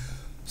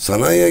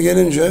 Sanayiye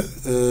gelince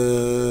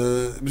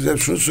biz hep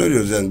şunu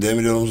söylüyoruz, yani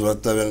demir yolumuz var,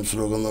 hatta benim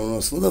sloganlarım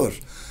aslında da var.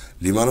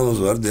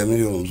 Limanımız var, demir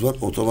yolumuz var,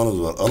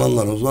 otobanımız var,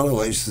 alanlarımız var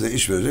ama size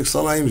iş verecek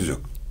sanayimiz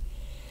yok.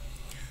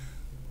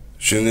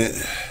 Şimdi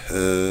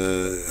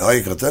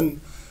hakikaten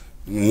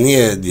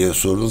niye diye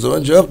sorduğunuz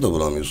zaman cevap da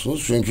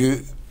bulamıyorsunuz.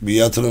 Çünkü bir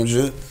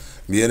yatırımcı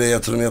bir yere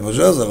yatırım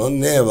yapacağı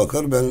zaman neye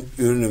bakar? Ben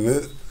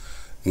ürünümü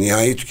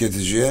nihai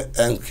tüketiciye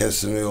en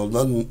kestirme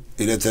yoldan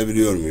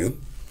iletebiliyor muyum?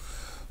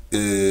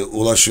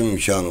 ulaşım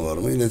imkanı var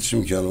mı? İletişim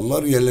imkanı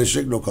var.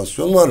 Yerleşecek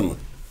lokasyon var mı?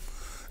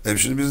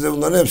 Şimdi bizde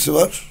bunların hepsi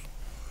var.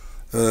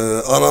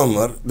 Anam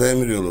var,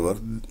 demiryolu var,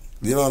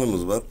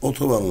 limanımız var,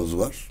 otobanımız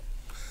var.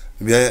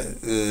 Ve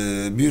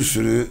bir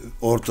sürü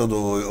Orta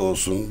Doğu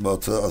olsun,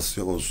 Batı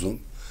Asya olsun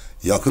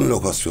yakın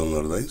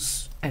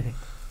lokasyonlardayız. Evet.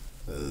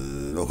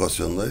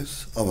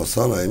 Lokasyondayız. Ama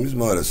sanayimiz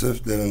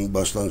maalesef demin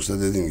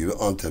başlangıçta dediğim gibi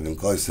Antep'in,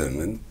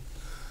 Kayseri'nin,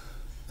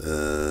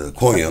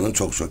 Konya'nın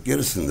çok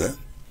gerisinde.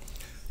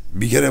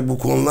 Bir kere bu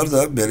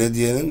konularda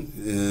belediyenin,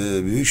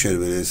 Büyükşehir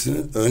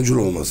Belediyesi'nin öncül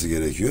olması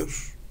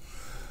gerekiyor.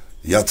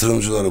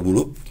 Yatırımcıları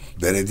bulup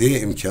belediye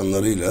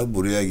imkanlarıyla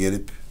buraya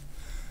gelip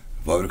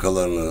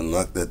fabrikalarını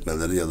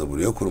nakletmeleri ya da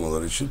buraya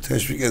kurmaları için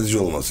teşvik edici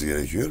olması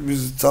gerekiyor.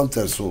 Biz tam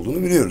tersi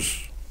olduğunu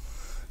biliyoruz.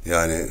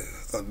 Yani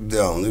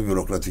devamlı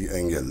bürokratik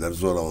engeller,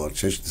 zorlamalar,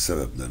 çeşitli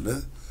sebeplerle.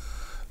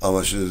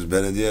 Ama şimdi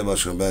belediye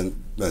başkanı, ben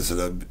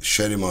mesela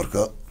Shelly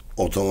marka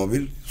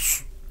otomobil,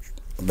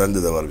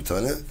 bende de var bir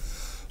tane,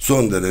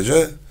 son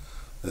derece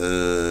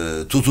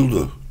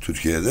tutuldu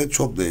Türkiye'de.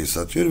 Çok da iyi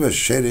satıyor ve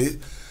Shelly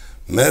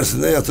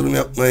Mersin'de yatırım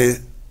yapmayı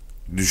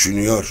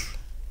düşünüyor.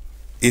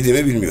 İdi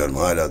mi bilmiyorum,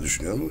 hala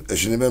düşünüyorum.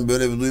 Şimdi ben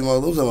böyle bir duyum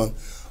aldığım zaman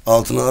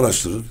altını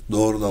araştırır,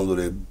 doğrudan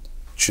doğruya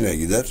Çin'e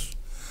gider.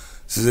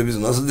 Size biz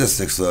nasıl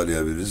destek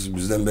sağlayabiliriz,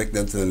 bizden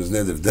beklentileriniz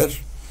nedir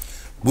der.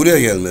 Buraya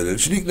gelmeleri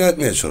için ikna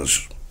etmeye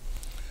çalışır.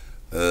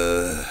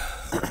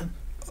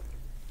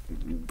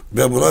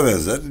 Ve buna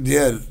benzer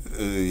diğer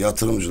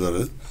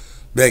yatırımcıları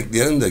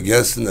bekleyelim de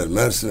gelsinler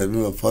Mersin'e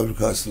bilmem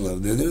fabrika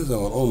açsınlar dediğiniz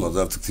zaman olmaz.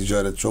 Artık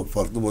ticaret çok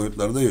farklı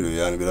boyutlarda yürüyor.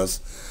 Yani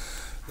biraz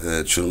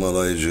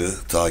çırmalayıcı,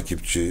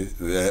 takipçi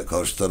ve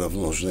karşı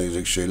tarafın hoşuna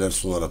gidecek şeyler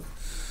sunarak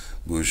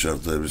bu işi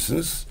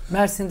arttırabilirsiniz.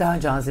 Mersin'i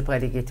daha cazip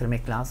hale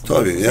getirmek lazım.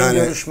 Tabii yani.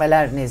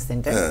 Görüşmeler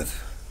nezdinde. Evet.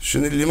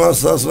 Şimdi liman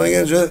sahasına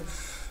gelince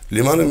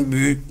limanın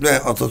büyütme,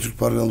 Atatürk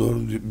Parkı'na doğru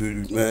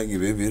büyütme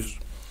gibi bir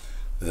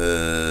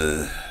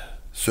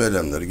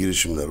söylemler,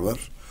 girişimler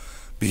var.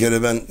 Bir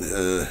kere ben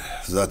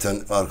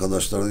zaten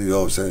arkadaşlara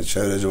diyor, seni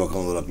çevreci bakan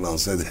olarak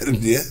lanse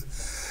ederim diye.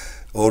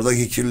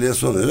 Oradaki kirliliğe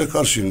son derece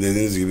karşıyım.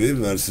 Dediğiniz gibi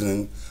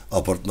Mersin'in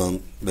apartman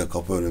ve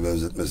kapı önü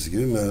benzetmesi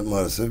gibi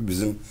maalesef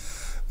bizim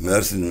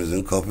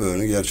Mersin'imizin kapı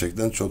önü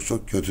gerçekten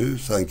çok kötü.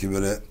 Sanki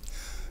böyle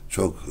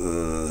çok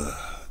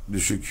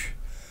düşük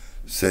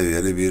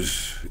seviyeli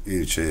bir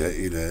ilçeye,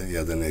 ile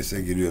ya da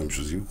neyse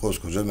giriyormuşuz gibi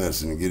koskoca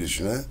Mersin'in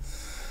girişine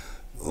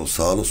o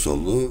sağlı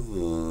sollu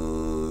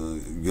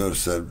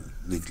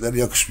görsellikler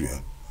yakışmıyor.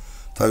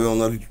 Tabii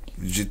onlar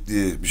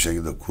ciddi bir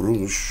şekilde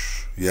kurulmuş,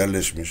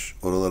 yerleşmiş.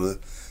 Oraları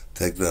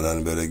tekrar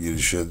hani böyle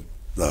girişe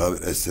daha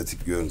bir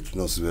estetik görüntü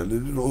nasıl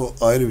verilebilir? O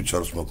ayrı bir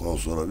çalışma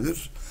konusu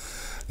olabilir.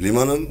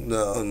 Limanın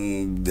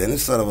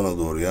deniz tarafına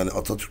doğru, yani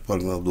Atatürk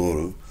Parkı'na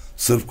doğru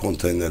sırf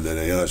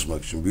konteynerlere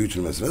yanaşmak için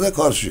büyütülmesine de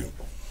karşıyım.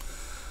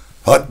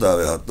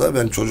 Hatta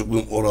ben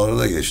çocukluğum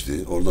oralarda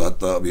geçti. Orada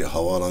hatta bir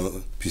havaalanı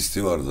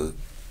pisti vardı.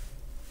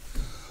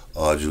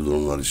 Acil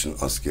durumlar için,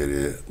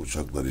 askeri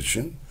uçaklar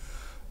için.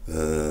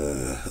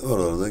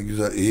 Oralarda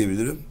güzel, iyi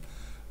bilirim.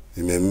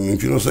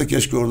 Mümkün olsa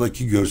keşke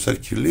oradaki görsel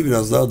kirliliği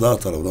biraz daha dağ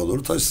tarafına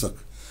doğru taşısak.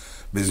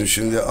 Bizim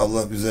şimdi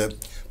Allah bize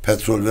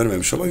petrol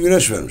vermemiş ama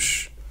güneş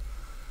vermiş.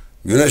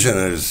 Güneş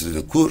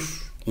enerjisini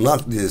kur,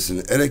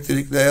 nakliyesini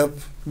elektrikle yap,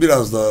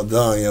 biraz daha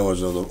dağın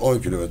yamacına doğru 10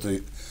 kilometre,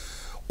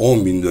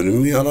 10 bin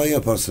dönüm bir alan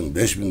yaparsın,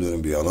 5 bin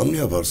dönüm bir alan mı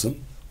yaparsın?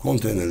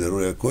 Konteynerleri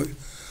oraya koy.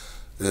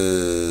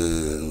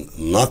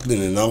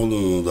 Naklini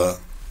da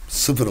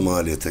sıfır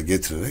maliyete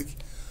getirerek,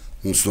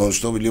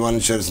 sonuçta bu liman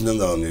içerisinden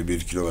de alınıyor, 1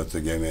 kilometre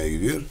gemiye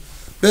gidiyor.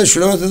 5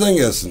 kilometreden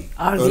gelsin.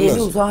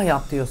 Ardiyeli uzağa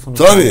yap diyorsunuz.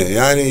 Tabii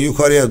yani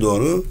yukarıya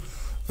doğru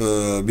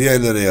bir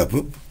yerlere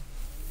yapıp,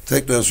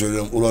 tekrar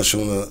söylüyorum,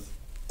 ulaşımını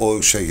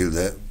o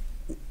şekilde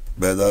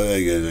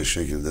bedavaya gelecek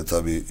şekilde,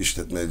 tabii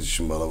işletme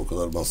için bana bu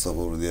kadar masraf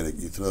olur diyerek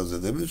itiraz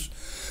edebilir.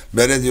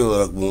 Belediye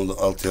olarak bunun da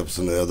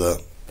altyapısını ya da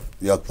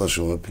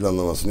yaklaşımını,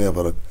 planlamasını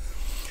yaparak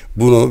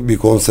bunu bir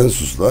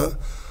konsensusla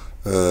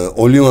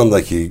o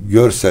limandaki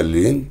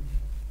görselliğin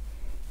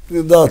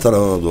dağ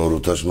tarafına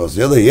doğru taşıması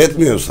ya da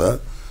yetmiyorsa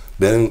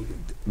benim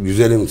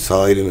güzelim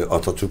sahilimi,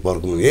 Atatürk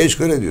Parkı'mı niye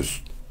işgal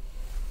ediyorsun?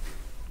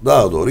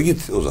 Daha doğru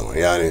git o zaman.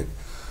 Yani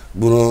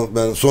bunu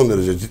ben son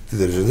derece ciddi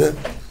derecede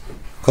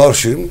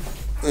karşıyım.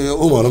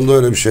 Umarım da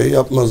öyle bir şey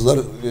yapmazlar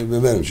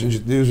ve benim için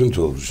ciddi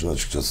üzüntü olur için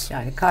açıkçası.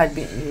 Yani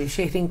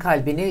şehrin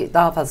kalbini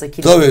daha fazla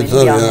kilitlemenin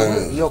bir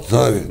anlamı yok.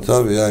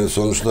 Tabii yani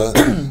sonuçta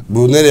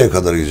bu nereye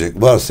kadar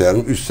gidecek?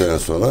 Varsayalım 3 sene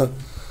sonra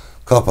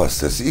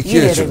kapasitesi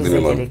 2'ye çıktı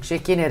liman.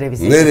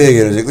 Nereye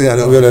gelecek?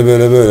 Yani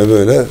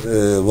böyle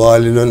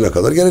valinin önüne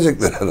kadar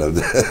gelecekler herhalde.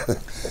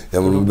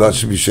 Yani bunun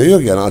bir şey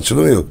yok, yani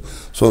açılımı yok.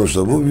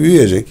 Sonuçta bu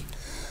büyüyecek.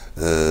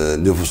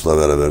 Nüfusla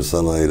beraber,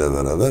 sanayiyle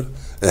beraber.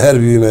 Her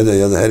büyümede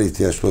ya da her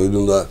ihtiyaç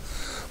duyduğunda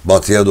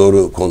batıya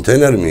doğru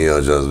konteyner mi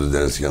yığacağız biz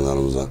deniz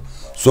kenarımıza?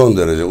 Son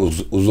derece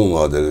uzun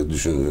vadeli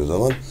düşündüğün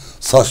zaman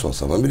saçma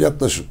sapan bir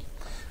yaklaşım.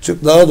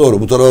 Çık daha doğru,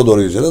 bu tarafa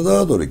doğru gideceğine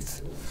daha doğru git.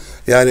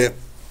 Yani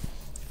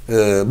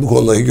bu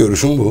konudaki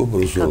görüşüm bu.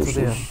 Bunu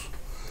sormuşsunuz.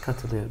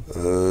 Katılıyorum.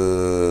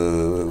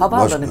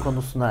 Havaalanı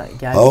konusuna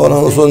geldiğimizde.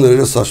 Havaalanı son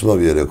derece saçma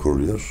bir yere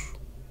kuruluyor.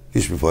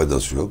 Hiçbir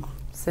faydası yok.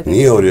 Sebebi?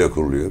 Niye oraya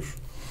kuruluyor?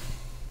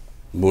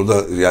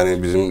 Burada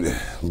yani bizim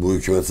bu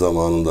hükümet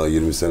zamanında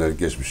 20 senelik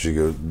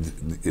geçmişi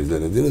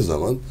irdelediğiniz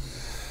zaman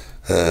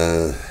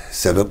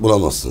sebep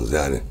bulamazsınız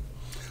yani.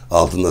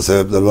 Altında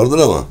sebepler vardır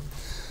ama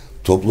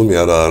toplum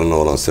yararına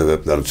olan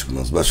sebepler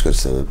çıkmaz. Başka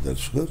sebepler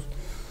çıkar.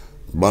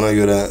 Bana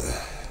göre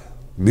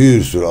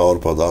bir sürü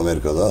Avrupa'da,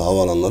 Amerika'da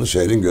havaalanları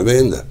şehrin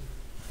göbeğinde.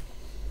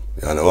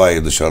 Yani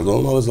vay dışarıda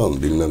olmalı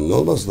lazım, bilmem ne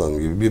olması lazım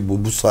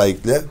gibi bu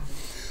sahikle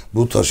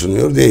bu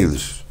taşınıyor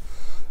değildir.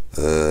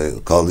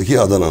 Kaldı ki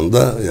Adana'nın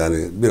da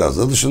yani biraz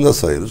da dışında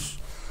sayılır.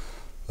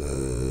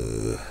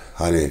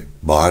 Hani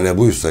bahane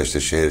buysa işte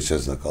şehir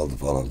içerisinde kaldı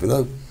falan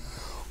filan.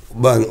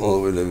 Ben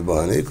o öyle bir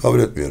bahaneyi kabul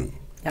etmiyorum.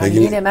 Yani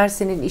peki, yine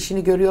Mersin'in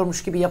işini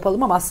görüyormuş gibi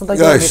yapalım ama aslında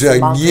ya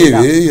işte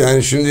gibi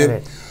yani şimdi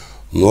evet.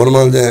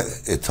 Normalde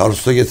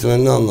Tarsus'a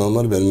getirmenin ne anlamı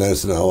var? Ben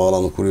Mersin'e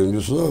havaalanı kuruyorum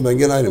diyorsunuz ama ben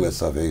gene aynı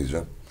mesafeye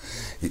gideceğim.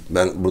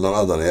 Ben buradan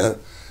Adana'ya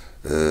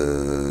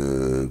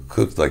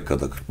 40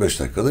 dakikada 45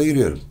 dakikada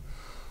giriyorum.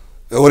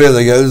 Oraya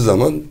da geldiği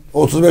zaman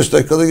 35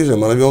 dakikada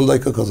gireceğim. Bana bir 10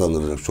 dakika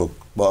kazandıracak. Çok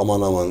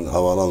aman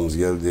havaalanımız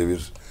geldi diye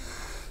bir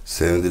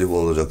sevindirip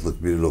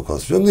olacaklık bir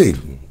lokasyon değil.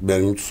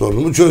 Benim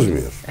sorunumu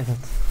çözmüyor.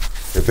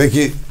 Evet.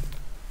 Peki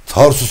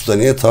Tarsus'ta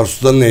niye?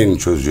 Tarsus'ta neyini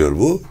çözüyor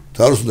bu?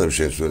 Tarsus'ta bir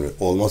şey söylüyor.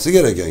 Olması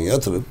gereken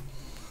yatırım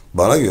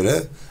bana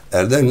göre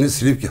Erdemli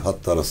Silifke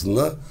hattı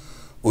arasında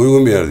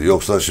uygun bir yerdi.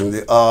 Yoksa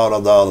şimdi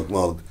ağra dağlık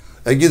mağlık.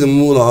 Gidin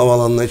Muğla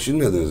havaalanına hiç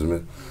inmediniz mi?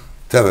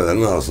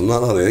 Tepelerin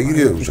arasından araya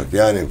giriyor uçak.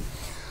 Yani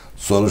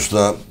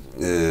sonuçta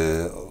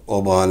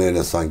o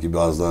bahaneyle sanki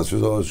biraz daha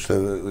söz ama işte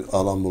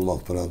alan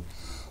bulmak falan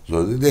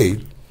zor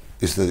değil.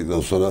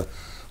 İstedikten sonra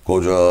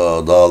koca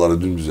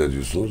dağları dümdüz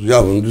ediyorsunuz.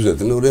 Ya bunu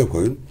düzeltin oraya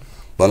koyun.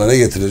 Bana ne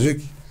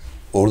getirecek?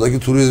 Oradaki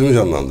turizmi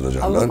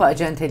canlandıracağım. Avrupa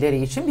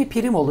acenteleri için bir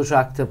prim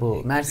olacaktı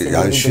bu. Mersin'in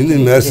yani şimdi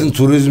Mersin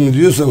turizmi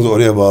diyorsanız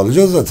oraya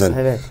bağlayacağız zaten.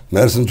 Evet.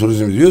 Mersin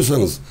turizmi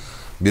diyorsanız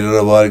bir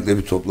ara Varik'le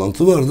bir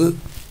toplantı vardı.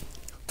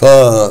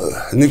 Ta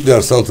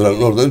nükleer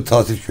santralin orada bir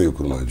tatil köyü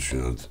kurmayı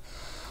düşünüyordu.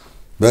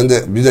 Ben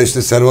de bir de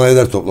işte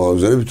sermayeler toplamak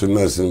üzere bütün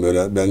Mersin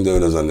böyle ben de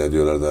öyle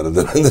zannediyorlardı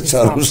arada. Ben de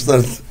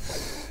çağırmışlardı.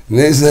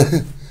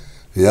 Neyse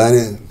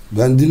yani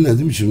ben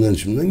dinledim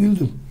içimden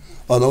güldüm.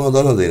 Adam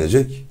Adana'da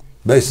inecek.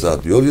 5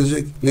 saat yol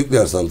gidecek.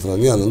 Nükleer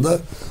santralin yanında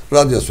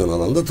radyasyon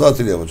alanında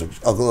tatil yapacak.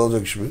 Akıl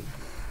alacak iş mi?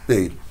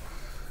 Değil.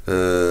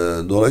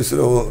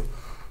 Dolayısıyla o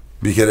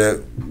bir kere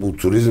bu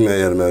turizmi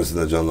eğer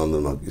Mersin'de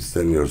canlandırmak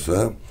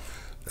isteniyorsa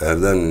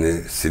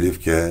Erdemli,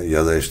 Silifke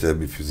ya da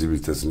işte bir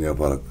fizibilitesini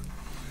yaparak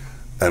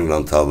en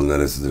rantabıl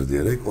neresidir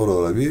diyerek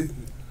oralara bir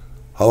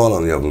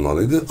havaalanı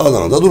yapılmalıydı.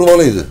 Adana'da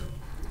durmalıydı.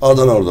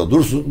 Adana orada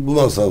dursun. Bu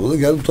masrafı da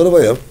gel bu tarafa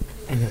yap.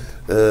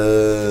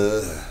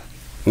 Evet.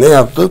 Ne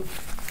yaptık?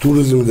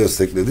 Turizmi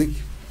destekledik.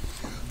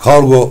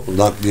 Kargo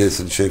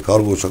nakliyesi,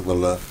 kargo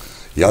uçaklarla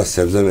yaz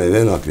sebze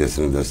meyve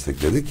nakliyesini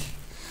destekledik.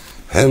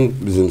 Hem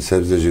bizim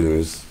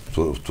sebzeciliğimiz,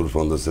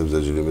 Turfan'da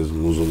sebzeciliğimiz,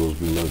 muzumuz,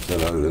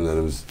 bilmem ne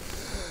ürünlerimiz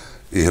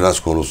ihraç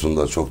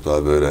konusunda çok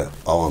daha böyle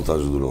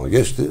avantajlı duruma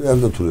geçti.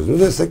 Hem de turizmi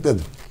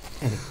destekledi.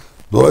 Evet.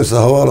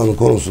 Dolayısıyla havaalanı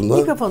konusunda...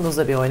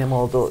 Mikrofonunuzda bir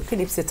oynama oldu.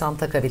 Klipsi tam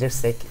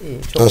takabilirsek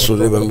çok nasıl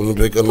oluyor ben bunu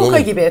pek anlamadım. Toka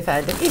gibi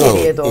efendim.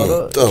 İleriye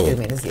doğru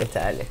girmeniz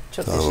yeterli.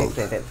 Çok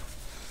teşekkür ederim.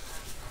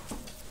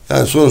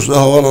 Yani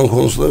sonuçta havaalanı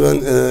konusunda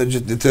ben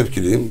ciddi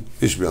tepkiliyim.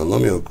 Hiçbir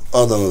anlamı yok.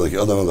 Adana'da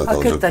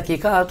kalacak. 40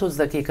 dakika, 30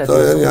 dakika.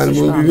 Yani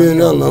bunun bir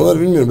ne anlamı var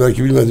bilmiyorum.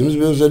 Belki bilmediğimiz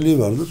bir özelliği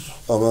vardır.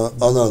 Ama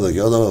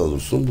Adana'da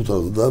dursun. Bu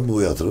tarafta da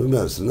bu yatırımı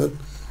Mersin'den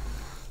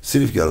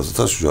Silifke arası,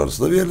 Taşucu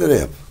arası da bir yerlere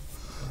yap.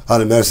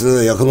 Hani Mersin'e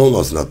de yakın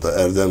olmasın hatta.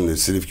 Erdemli,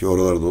 Silifke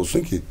oralarda olsun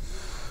ki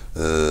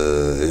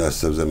yaş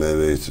sebze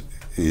meyveyi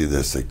iyi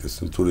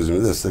desteklesin.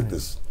 Turizmi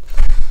desteklesin.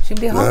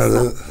 Şimdi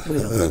buyurun.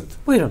 Evet.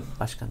 Buyurun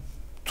başkanım.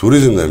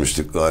 Turizm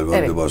demiştik galiba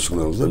bir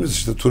başlıklarımızda. Biz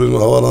işte turizm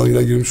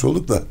havaalanına girmiş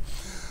olduk da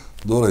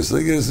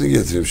dolayısıyla gerisini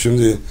getireyim.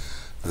 Şimdi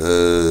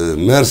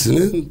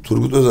Mersin'in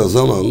Turgut Özal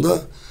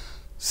zamanında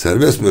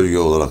serbest bölge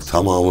olarak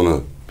tamamını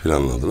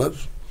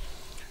planladılar.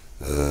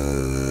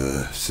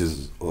 Siz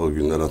o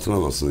günler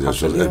hatırlamazsınız.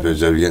 Yaşınız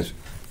epeyce bir genç.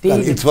 Ben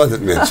iltifat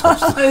etmeye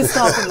çalıştım.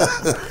 Estağfurullah.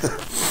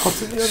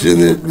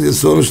 Şimdi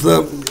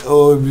sonuçta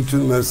o bütün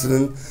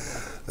Mersin'in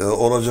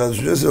olacağı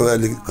düşüncesi o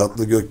 50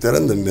 katlı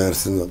gökdelen de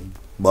Mersin'in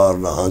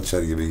bağrına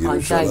hançer gibi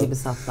girmiş hançer olan. Gibi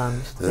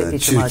saplanmıştı.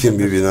 Çirkin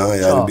bir bina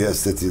yani çok. Bir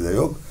estetiği de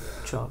yok.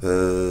 Çok.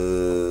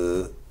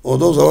 O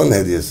da o zaman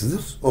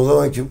hediyesidir. O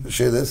zamanki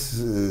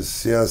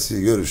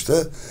siyasi görüşte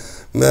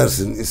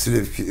Mersin,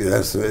 Silifke,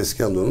 Mersin ve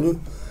Eskenderun'u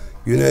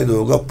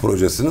Güneydoğu GAP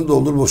projesini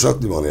doldur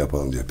boşalt limanı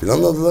yapalım diye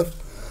planladılar.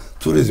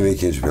 Turizmi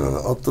ikinci plana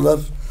attılar.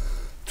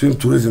 Tüm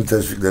turizm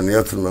teşviklerini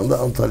yatırımlarını da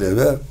Antalya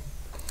ve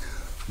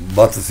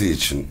batısı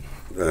için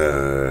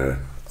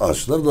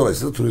açtılar.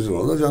 Dolayısıyla turizm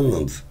orada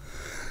canlandı.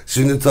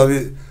 Şimdi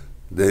tabii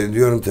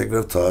diyorum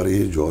tekrar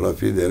tarihi,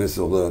 coğrafi, deniz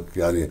olarak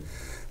yani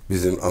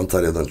bizim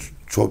Antalya'dan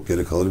çok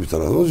geri kalır bir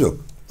tarafımız yok.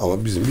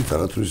 Ama bizim bir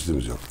tane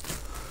turistimiz yok.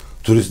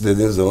 Turist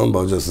dediğiniz zaman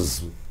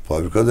bacasız,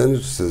 fabrika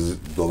denir. Siz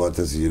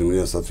domatesi 20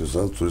 liraya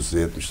satıyorsanız turiste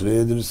 70 liraya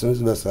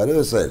yedirirsiniz vesaire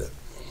vesaire.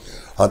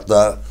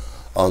 Hatta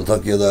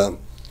Antakya'da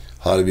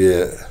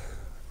Harbiye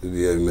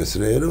diye bir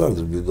mesire yeri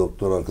vardır. Bir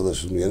doktor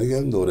arkadaşım yeni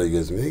geldi, oraya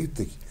gezmeye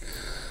gittik.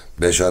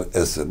 Beşar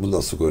Esad, bu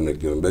nasıl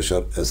örnekliyorum?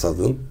 Beşar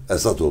Esad'ın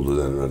Esad olduğu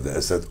dönemlerde,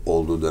 Esad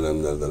olduğu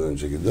dönemlerden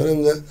önceki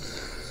dönemde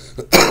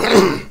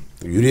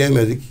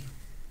yürüyemedik.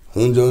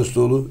 Hınca hınç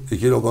dolu.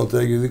 2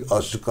 lokantaya girdik.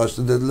 Açlık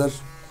kaçtı dediler.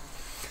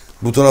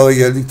 Bu tarafa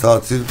geldik,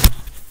 tatil.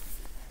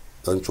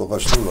 Ben çok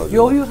açtım mı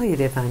acaba? Yok hayır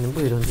efendim,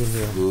 buyurun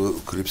dinliyorum. Bu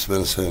klips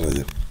beni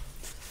sevmedi.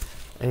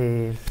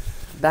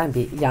 Ben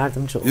bir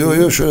yardımcı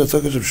olayım. Yok şöyle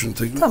takacağım şunu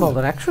tekrar. Tam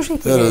olarak şu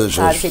şekilde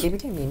tarif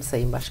edebilir miyim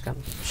Sayın Başkanım?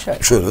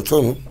 Şöyle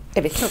tamam.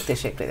 Evet, çok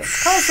teşekkür ederim.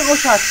 Kalsın, o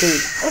şart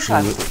değil. O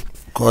şart değil.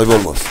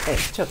 Kaybolmaz. Evet,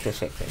 çok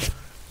teşekkür ederim.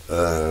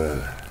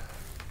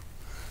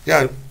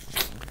 Yani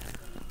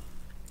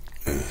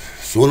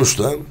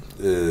sonuçta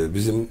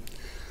bizim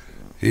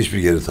hiçbir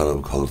geri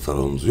tarafı kalır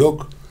tarafımız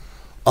yok.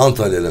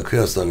 Antalya ile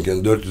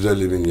kıyaslanırken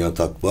 450 bin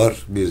yatak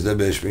var. Bizde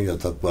 5 bin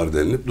yatak var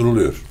denilip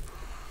duruluyor.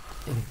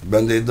 Evet.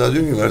 Ben de iddia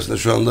ediyorum ki Mersin'de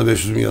şu anda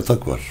 500 bin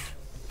yatak var.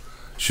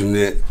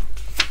 Şimdi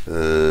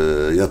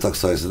yatak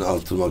sayısını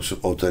arttırmak için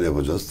otel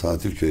yapacağız,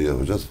 tatil köyü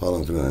yapacağız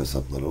falan filan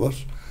hesapları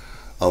var.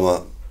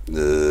 Ama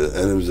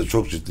elimizde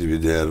çok ciddi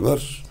bir değer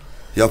var.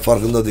 Ya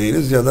farkında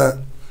değiliz ya da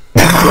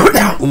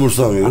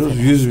umursamıyoruz.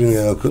 100 bine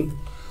yakın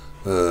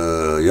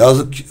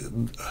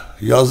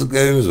yazlık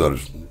evimiz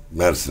var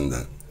Mersin'de.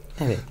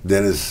 Evet.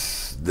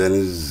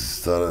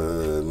 Deniz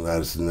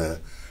Mersin'le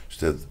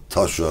işte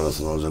Taşra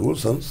arasını alacak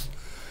olursanız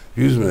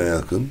 100 bine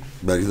yakın,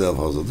 belki daha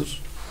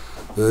fazladır,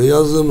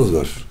 yazlığımız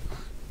var.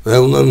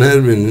 Ve bunların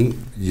her birinin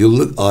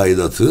yıllık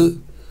aidatı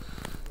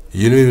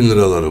 20 bin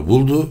liraları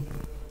buldu.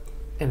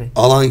 Evet.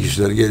 Alan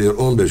kişiler geliyor,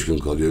 15 gün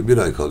kalıyor, 1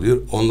 ay kalıyor.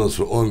 Ondan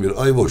sonra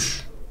 11 ay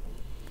boş.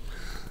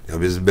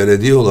 Ya biz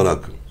belediye olarak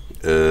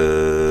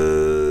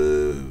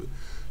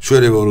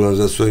şöyle bir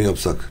organizasyon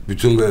yapsak,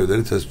 bütün bu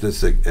evleri tespit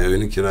etsek,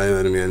 evini kiraya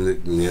vermeyen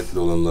niyetli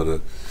olanları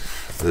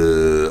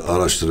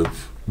araştırıp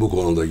bu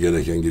konuda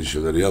gereken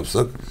girişimleri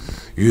yapsak,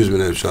 100 bin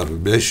ev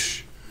çarpı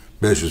 5,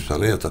 500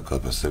 tane yatak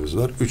kapasitemiz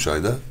var. 3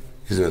 ayda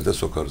hizmete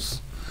sokarız.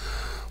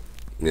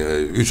 Yani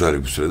 3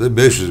 aylık bir sürede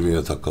 500 bin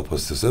yatak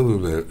kapasitesine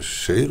bu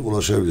şehir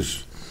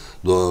ulaşabilir.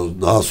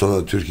 Daha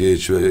sonra Türkiye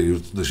içi ve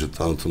yurt dışı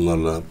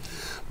tanıtımlarla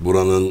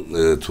buranın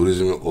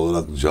turizm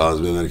olarak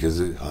cazibe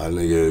merkezi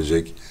haline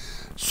gelecek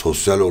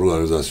sosyal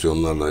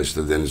organizasyonlarla,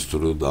 işte deniz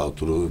turu, dağ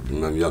turu,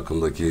 bilmem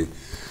yakındaki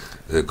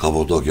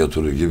Kapadokya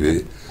turu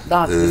gibi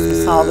dağ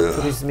turizmi, sağlık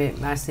turizmi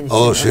Mersin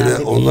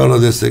için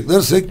onlarla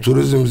desteklersek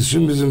turizm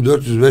için bizim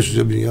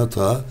 400-500 bin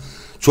yatağa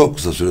çok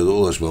kısa sürede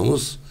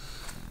ulaşmamız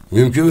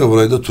mümkün ve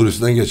burayı da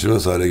turistten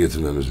geçirmez hale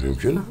getirmemiz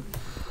mümkün. Hı.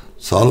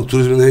 Sağlık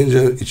turizmi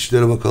deyince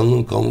İçişleri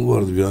Bakanlığı'nın kamu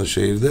vardı bir an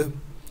şehirde.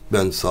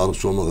 Ben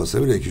sağlıkçı olmak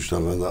hasebiyle 2-3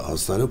 tane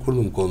hastane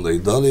kurdum, bu konuda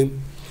iddialıyım.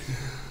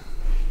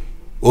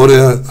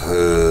 Oraya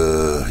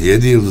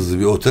 7 yıldızlı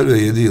bir otel ve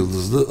 7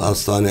 yıldızlı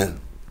hastane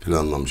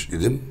planlamış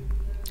idim.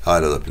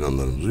 Hala da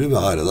planlarımız duruyor ve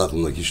hala da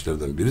aklımdaki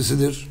işlerden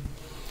birisidir.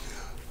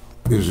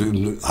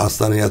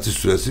 Hastane yatış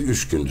süresi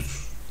 3 gündür.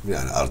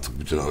 Yani artık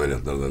bütün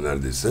ameliyatlarda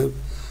neredeyse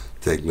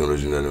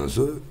teknolojinin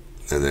elemesi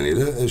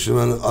nedeniyle. Şimdi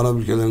ben Arap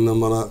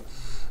ülkelerinden bana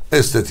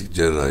estetik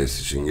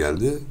cerrahisi için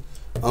geldi.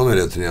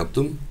 Ameliyatını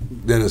yaptım.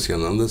 Deniz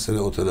kenarında seni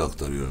otele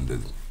aktarıyorum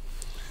dedim.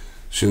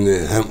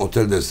 Şimdi hem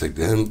otel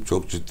destekli hem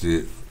çok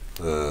ciddi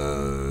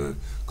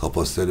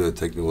kapasiteli ve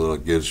teknik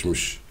olarak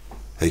gelişmiş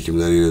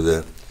hekimleriyle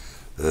de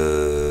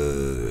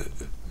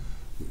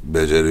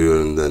beceri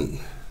yönünden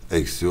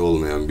eksiği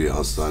olmayan bir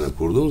hastane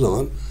kurduğum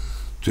zaman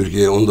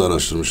Türkiye'ye, onu da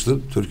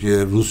araştırmıştım.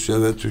 Türkiye'ye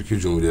Rusya ve Türkiye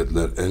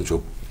Cumhuriyetler en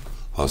çok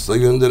hasta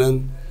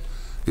gönderen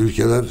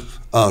ülkeler,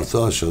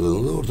 artı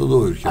aşağıdan da Orta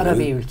Doğu ülkeleri.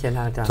 Arabi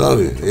ülkelerden.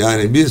 Tabii.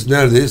 Yani biz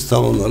neredeyiz?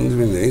 Tam onların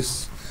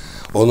dibindeyiz.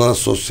 Onlara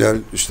sosyal,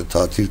 işte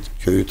tatil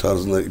köyü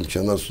tarzında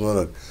imkanlar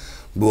sunarak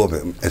bu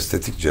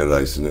estetik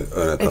cerrahisini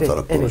öne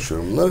katarak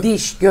konuşuyorum bunlar.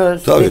 Diş,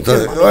 göz, tabii.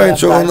 En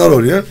çok onlar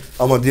oluyor.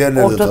 Ama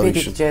diğerleri de tabii ki.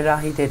 Ortopedik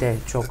cerrahide de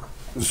çok.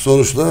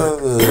 Sonuçta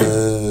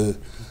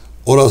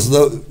orası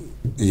da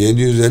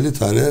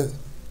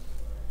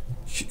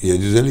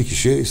 750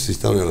 kişiye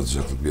istihdam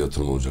yaratacaklık bir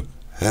yatırım olacak.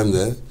 Hem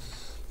de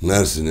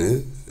Mersin'i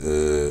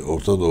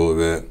Orta Doğu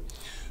ve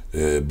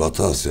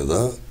Batı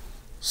Asya'da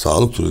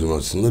sağlık turizmi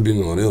açısından bir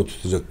numaraya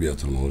oturtacak bir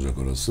yatırım olacak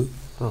orası.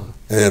 Doğru.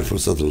 Eğer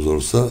fırsatımız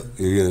olursa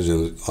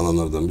ilgileneceğimiz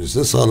alanlardan birisi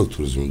de sağlık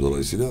turizmi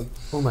dolayısıyla.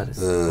 Umarız.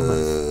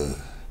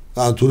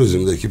 Yani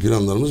turizmdeki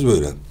planlarımız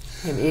böyle.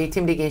 Hem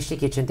eğitimli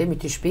gençlik için de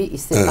müthiş bir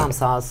istihdam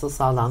sahası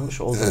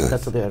sağlanmış olduğunu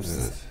katılıyoruz.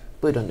 Evet.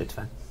 Buyurun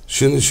lütfen.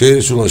 Şimdi şehir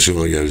içi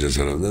ulaşıma geleceğiz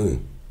herhalde, değil mi?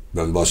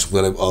 Ben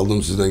başlıkları hep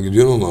aldım sizden,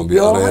 gidiyorum ama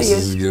bir araya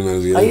siz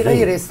girmeniz gerekiyor.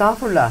 Hayır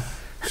estağfurullah.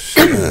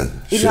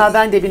 İlla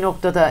ben de bir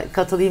noktada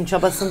katılayım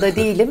çabasında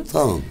değilim.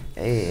 Tamam.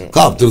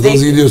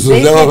 Kaptırdınız,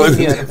 gidiyorsunuz. Devam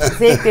edin.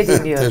 Zevkle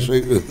dinliyorum.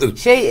 Teşekkür ederim.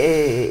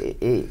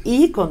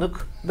 İyi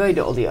konuk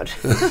böyle oluyor.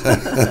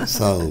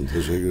 Sağ olun.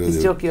 Teşekkür ediyorum.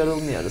 Biz çok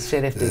yorulmuyoruz.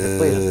 Şeref duyduk.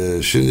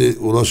 Buyurun. Şimdi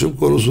ulaşım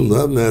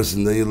konusunda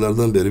Mersin'de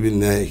yıllardan beri bir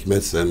ne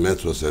hikmetse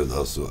metro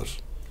sevdası var.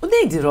 Bu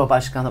nedir o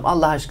başkanım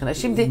Allah aşkına?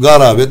 Şimdi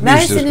Garabet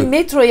Mersin'in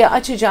metroya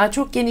açacağı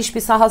çok geniş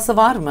bir sahası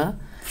var mı?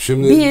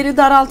 Şimdi, bir yeri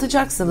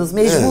daraltacaksınız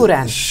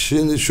mecburen.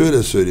 Şimdi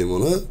şöyle söyleyeyim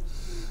ona.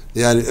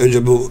 Yani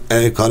önce bu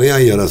kanayan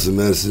yarası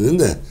Mersin'in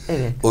de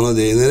ona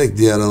değinerek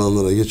diğer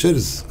alanlara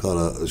geçeriz.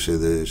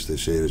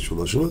 Şehir içi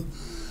ulaşımı.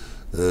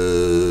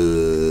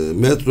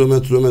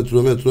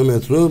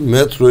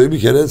 Metroyu bir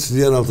kere siz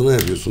yer altına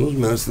yapıyorsunuz.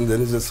 Mersin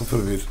denize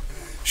 0,1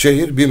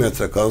 şehir, 1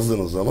 metre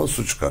kazdığınız zaman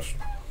su çıkar.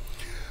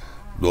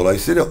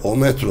 Dolayısıyla o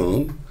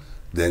metronun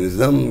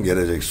denizden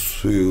gelecek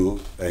suyu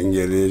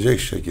engelleyecek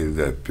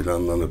şekilde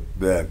planlanıp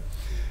ve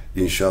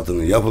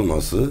inşaatının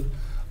yapılması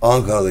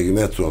Ankara'daki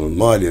metronun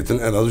maliyetinin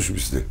en az 3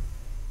 misli.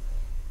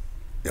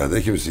 Yani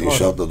de kimisi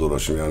inşaatla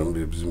dolaşım,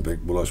 yani bizim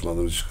pek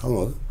bulaşmadığımız iş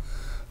kalmadı.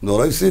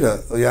 Dolayısıyla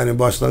yani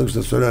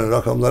başlangıçta söylenen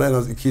rakamlara en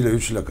az 2 ile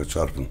 3 ile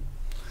çarpın.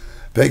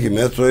 Peki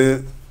metroyu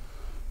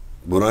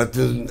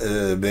Burhanettin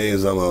Bey'in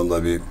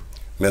zamanında bir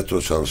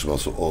metro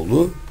çalışması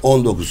oldu.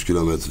 19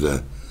 kilometre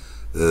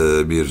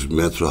bir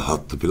metro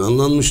hattı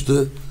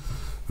planlanmıştı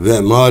ve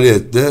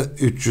maliyette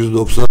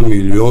 390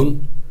 milyon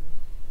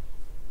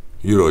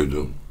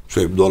euroydu.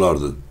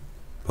 Dolardı.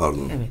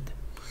 Pardon. Evet.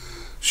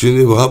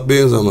 Şimdi Vahap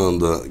Bey'in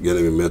zamanında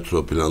gene bir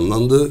metro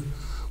planlandı.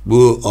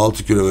 Bu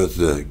 6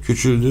 kilometre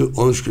küçüldü.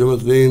 13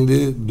 kilometre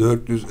indi.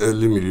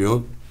 450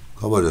 milyon,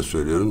 kabaca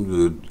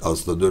söylüyorum,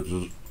 aslında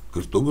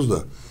 449 da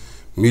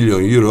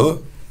milyon euro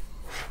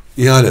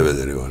ihale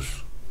bedeli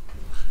var.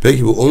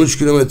 Peki bu 13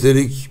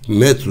 kilometrelik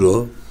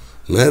metro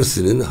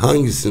Mersin'in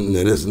hangisinin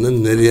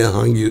neresinden nereye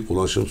hangi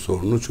ulaşım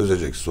sorununu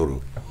çözecek soru.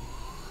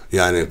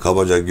 Yani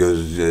kabaca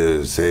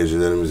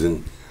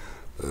seyircilerimizin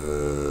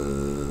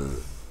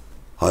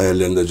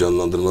hayallerinde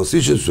canlandırması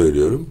için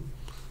söylüyorum.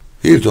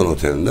 Hilton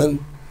Oteli'nden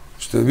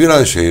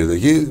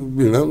Viranşehir'deki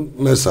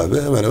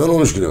mesafe hemen hemen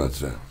 13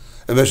 kilometre.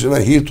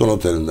 Ben Hilton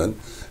Oteli'nden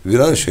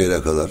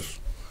Viranşehir'e kadar,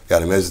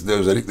 yani Mezit'te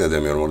özellikle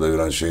demiyorum, orada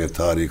Viranşehir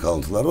tarihi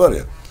kalıntılar var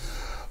ya,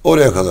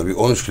 oraya kadar bir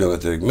 13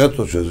 kilometrelik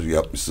metro çözümü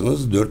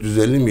yapmışsınız.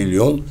 450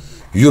 milyon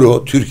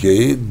euro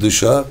Türkiye'yi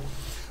dışa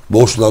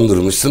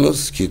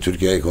borçlandırmışsınız ki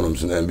Türkiye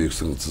ekonomisinin en büyük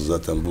sıkıntısı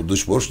zaten bu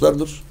dış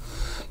borçlardır.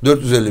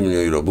 450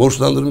 milyon euro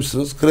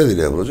borçlandırmışsınız,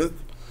 krediyle yapılacak.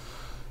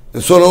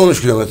 Sonra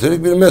 13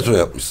 kilometrelik bir metro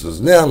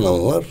yapmışsınız. Ne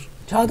anlamı var?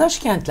 Çağdaş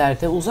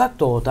kentlerde, uzak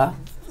doğuda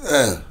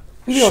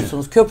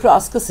biliyorsunuz köprü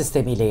askı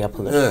sistemiyle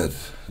yapılır. Evet,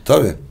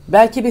 tabii.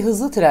 Belki bir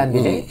hızlı tren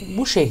bile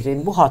bu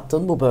şehrin, bu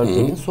hattın, bu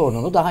bölgenin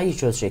sorununu daha iyi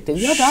çözecektir.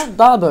 Ya da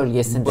dağ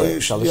bölgesinde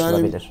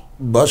çalışılabilir.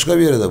 Yani başka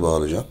bir yere de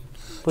bağlayacağım.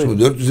 Buyurun.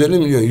 Şimdi 450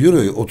 milyon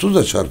euroyu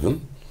 30'la çarpın.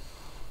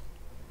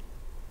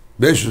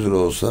 500 lira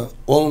olsa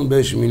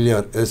 15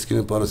 milyar,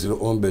 eskinin parasıyla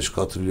 15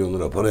 katrilyon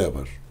lira para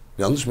yapar.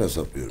 Yanlış mı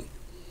hesaplıyorum?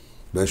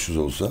 500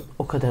 olsa.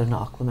 O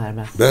kadarını aklım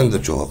ermez. Ben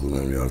de çok aklım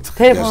ermiyor artık.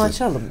 Telefon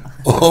açalım.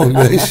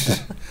 15.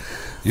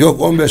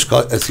 Yok 15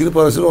 eskinin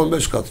parasıyla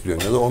 15 katrilyon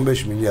ya da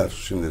 15 milyar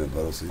şimdinin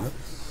parasıyla.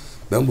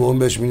 Ben bu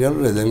 15 milyar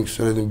lira demin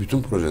söylediğim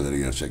bütün projeleri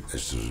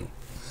gerçekleştiririm.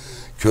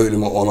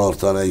 Köylüme 16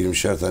 tane,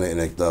 20'şer tane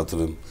inek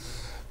dağıtırım.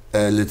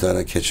 50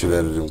 tane keçi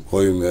veririm,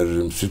 koyun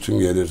veririm, sütüm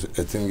gelir,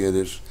 etim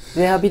gelir.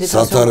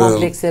 Rehabilitasyon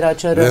kompleksleri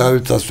açarım.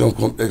 Rehabilitasyon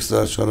kompleksleri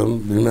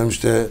açarım.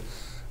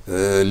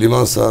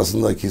 Liman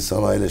sahasındaki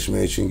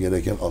sanayileşme için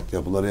gereken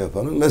altyapıları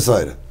yaparım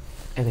vesaire.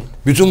 Evet.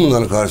 Bütün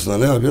bunların karşısında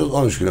ne yapıyoruz?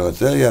 13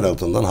 kilometre yer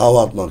altından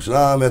hava atmak için,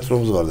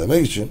 metromuz var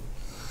demek için.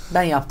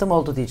 Ben yaptım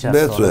oldu diyeceğim.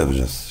 Metro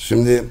yapacağız.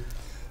 Şimdi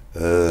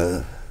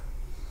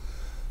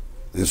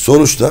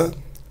sonuçta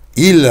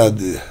illa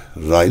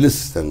raylı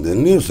sistem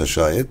deniliyorsa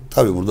şayet,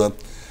 tabi burada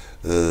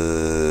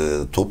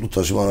toplu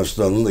taşıma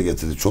araçlarının da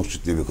getirdiği çok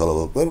ciddi bir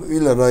kalabalık var.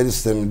 İlla raylı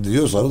sistemi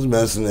diyorsanız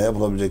Mersin'de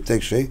yapılabilecek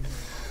tek şey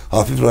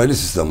hafif raylı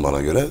sistem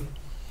bana göre.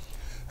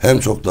 Hem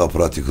çok daha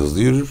pratik, hızlı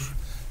yürür,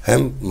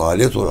 hem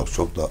maliyet olarak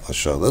çok daha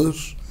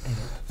aşağıdadır.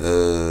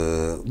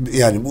 Evet.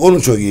 Yani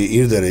onu çok iyi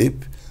irdeleyip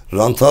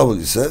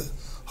rentable ise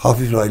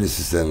hafif raylı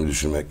sistemi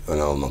düşünmek,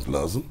 öne almak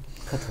lazım.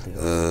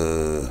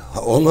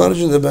 Onun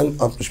haricinde ben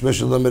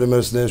 65 yıldan beri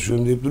Mersin'de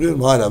yaşıyorum deyip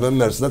duruyorum. Hala ben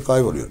Mersin'de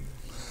kayboluyorum.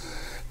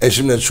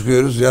 Eşimle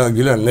çıkıyoruz, ya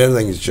Gülen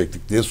nereden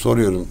gidecektik diye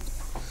soruyorum.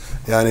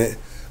 Yani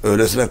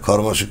öylesine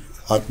karmaşık,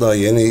 hatta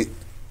yeni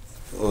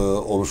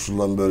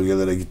oluşturulan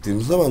bölgelere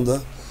gittiğimiz zaman da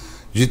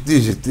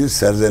ciddi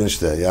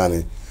serzenişte,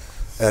 yani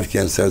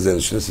erken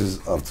serzenişini siz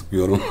artık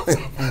yorumlayın.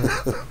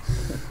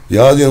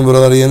 Ya diyorum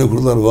buraları yeni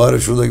kurdular,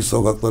 bari şuradaki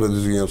sokakları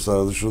düzgün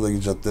yapsalardı,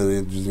 şuradaki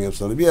caddeleri düzgün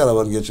yapsalardı. Bir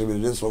araba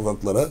geçebileceği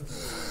sokaklara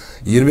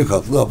 20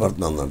 katlı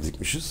apartmanlar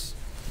dikmişiz.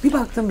 Bir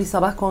baktım bir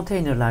sabah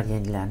konteynerler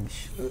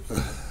yenilenmiş.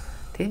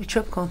 Dedim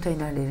çöp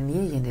konteynerleri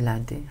niye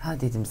yenilendi? Ha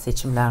dedim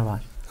seçimler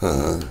var.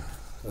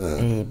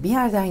 Evet. Bir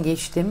yerden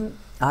geçtim.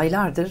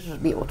 Aylardır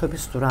bir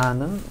otobüs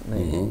durağının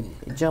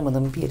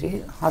camının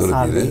biri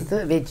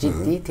hasarlıydı ve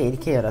ciddi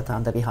tehlike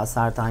yaratan da bir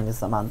hasardı aynı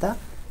zamanda.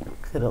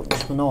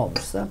 Kırılmış mı ne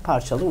olmuşsa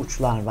parçalı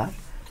uçlar var.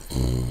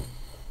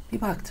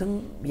 Bir baktım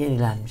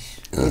yenilenmiş.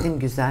 Dedim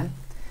güzel.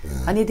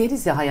 Hani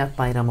deriz ya hayat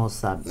bayramı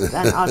olsa.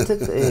 Ben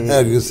artık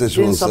her gün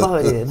seçim olsa. Sabah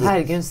öyle dedim. Her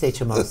gün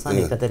seçim olsa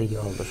ne kadar iyi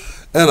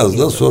olur. En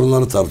azından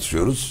sorunları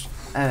tartışıyoruz.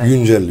 Evet.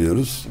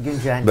 Güncelliyoruz.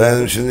 Güncelliyoruz.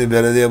 Ben şimdi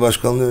belediye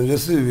başkanlığı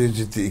öncesi, bir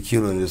ciddi 2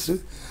 yıl öncesi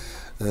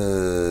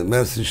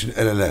Mersin için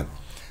El Ele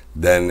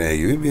Derneği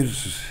gibi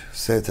bir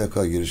STK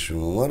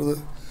girişimim vardı.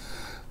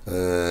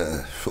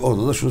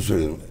 Orada da şunu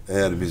söyleyeyim.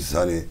 Eğer biz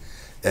hani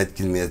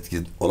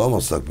etkin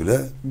olamazsak bile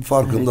bir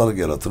farkındalık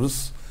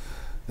yaratırız.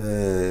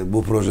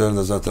 Bu projeler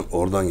de zaten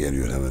oradan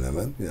geliyor hemen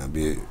hemen. Yani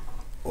bir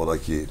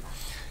oradaki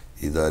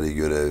idari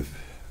görev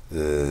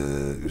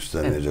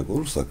üstlenecek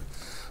olursak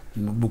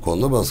bu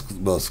konuda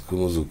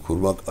baskımızı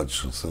kurmak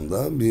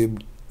açısından bir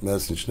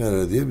Mersin için El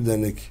Ele diye bir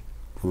dernek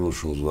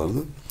kuruluşumuz vardı.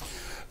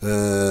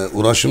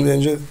 Uğraşım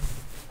deyince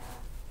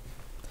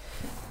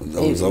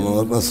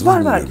zaman nasıl var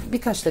bilmiyorum.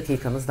 Birkaç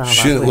dakikamız daha var.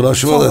 Şimdi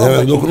uğraşıma da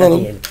hemen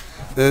dokunalım.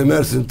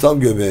 Mersin tam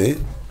göbeği,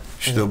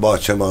 işte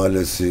Bahçe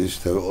Mahallesi,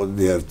 işte o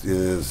diğer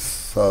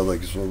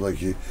sağdaki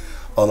soldaki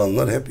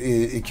alanlar hep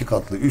 2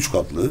 katlı, 3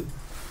 katlı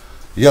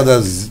ya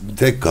da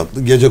tek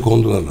katlı gece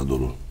kondularla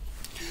dolu.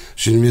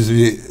 Şimdi biz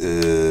bir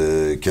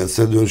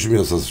kentsel dönüşüm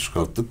yasası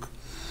çıkarttık.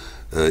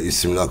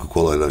 İsimli hakkı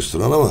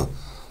kolaylaştıran ama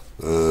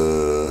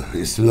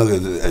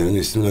evin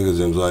ismine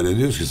gezeceğimiz aile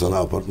diyoruz ki sana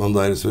apartman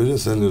dairesi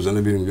vereceğiz, sen de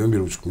üzerine 1 milyon,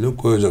 1,5 milyon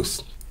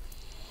koyacaksın.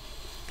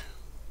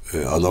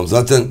 Adam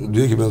zaten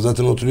diyor ki ben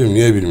zaten oturuyorum,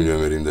 niye 1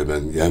 milyon vereyim de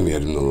ben hem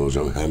yerimden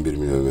olacağım hem 1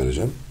 milyon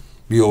vereceğim.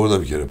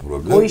 Orada bir kere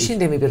problem. O işin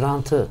de mi bir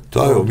rantı?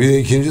 Tabii. Bir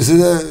ikincisi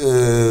de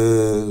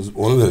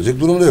onu verecek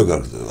durumda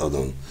yok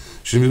adamın.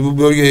 Şimdi bu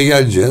bölgeye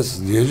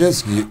geleceğiz.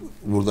 Diyeceğiz ki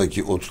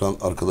buradaki oturan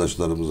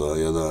arkadaşlarımıza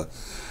ya da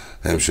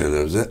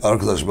hemşehrilerimize,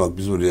 arkadaş bak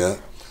biz buraya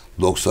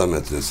 90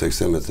 metre,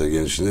 80 metre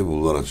genişliğinde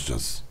bulvar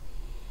açacağız.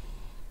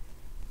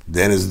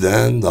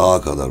 Denizden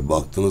dağa kadar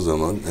baktığınız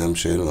zaman hem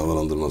şehrin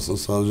havalandırmasını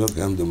sağlayacak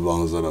hem de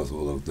manzara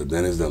olarak da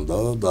denizden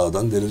dağa,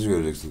 dağdan denizi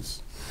göreceksiniz.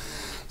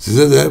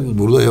 Size de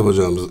burada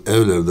yapacağımız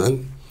evlerden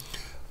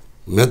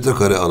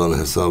metrekare alanı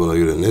hesabına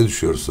göre ne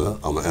düşüyorsa,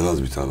 ama en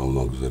az bir tane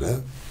olmak üzere,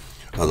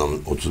 adamın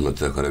 30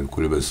 metrekare bir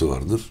kulübesi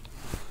vardır.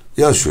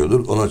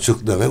 Yaşıyordur, ona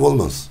çık demek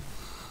olmaz.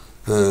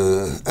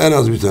 En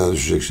az bir tane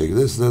düşecek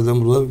şekilde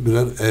sizlerden burada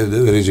birer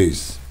evde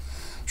vereceğiz.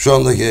 Şu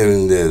andaki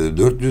evin değeri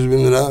 400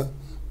 bin lira.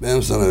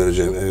 Benim sana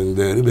vereceğim evin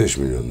değeri 5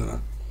 milyon lira.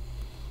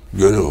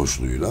 Gönül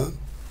hoşluğuyla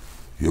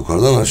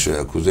yukarıdan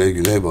aşağıya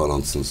kuzey-güney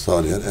bağlantısını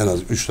sağlayan en az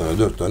 3 tane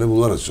 4 tane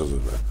bulvar açacağız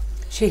orada.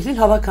 Şehrin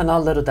hava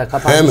kanalları da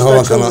kapanmış,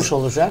 açılmış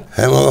olacak.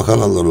 Hem hava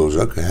kanalları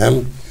olacak, hem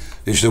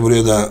işte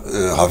buraya da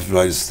hafif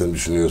raylı sistem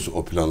düşünüyoruz,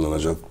 o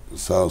planlanacak.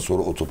 Sağa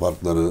sola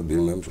otoparkları,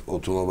 bilmem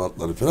oturma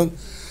bantları falan.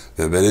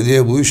 Ve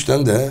belediye bu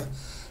işten de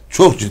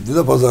çok ciddi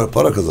de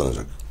para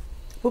kazanacak.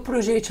 Bu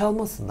projeyi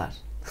çalmasınlar.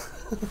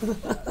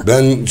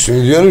 Ben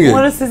şimdi diyorum ki...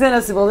 Umarım size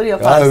nasip olur,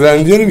 yaparsınız. Yani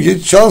ben diyorum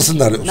ki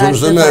çalsınlar.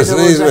 Sonuçta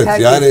Mersin'e hizmet.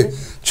 Herkesi. Yani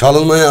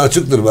çalınmaya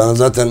açıktır. Ben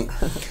zaten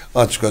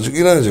açık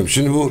inanacağım.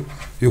 Şimdi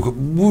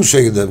bu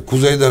şekilde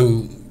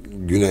kuzeyden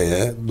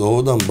güneye,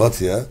 doğudan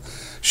batıya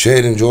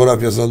şehrin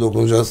coğrafyasına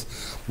dokunacağız.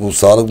 Bu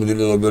sağlık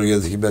müdürlüğünün o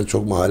bölgedeki, ben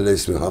çok mahalle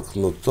ismi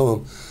hakkında tutamam.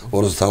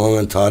 Orası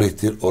tamamen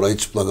tarihtir. Orayı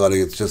çıplak hale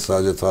getireceğiz.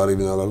 Sadece tarihi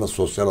binalarla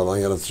sosyal alan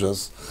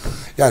yaratacağız.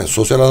 Yani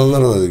sosyal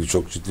alanlarla da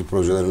çok ciddi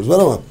projelerimiz var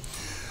ama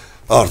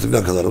artık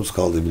ne kadarımız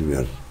kaldı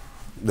bilmiyorum.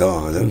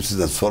 Devam edelim,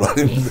 sizden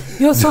sorayım.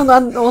 Yok, son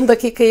 10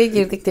 dakikaya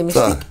girdik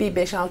demiştik. Bir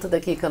 5-6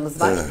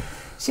 dakikamız var. Evet.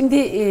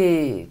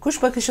 Şimdi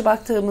kuş bakışı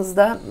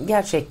baktığımızda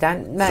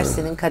gerçekten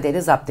Mersin'in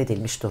kaderi zapt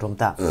edilmiş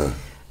durumda. Evet.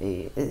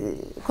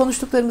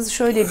 Konuştuklarımızı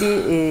şöyle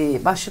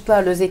bir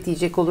başlıklarla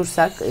özetleyecek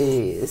olursak,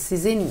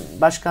 sizin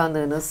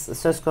başkanlığınız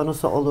söz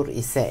konusu olur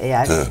ise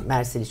eğer, evet,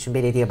 Mersin için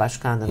belediye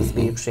başkanlığınız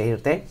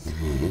Büyükşehir'de,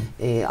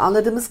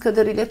 anladığımız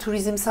kadarıyla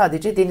turizm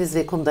sadece deniz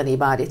ve kumdan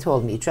ibaret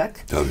olmayacak.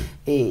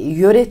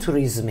 Yöre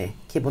turizmi,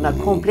 ki buna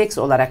kompleks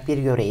olarak bir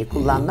yöreyi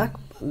kullanmak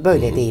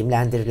böyle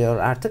deyimlendiriliyor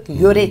artık.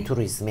 Yöre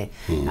turizmi.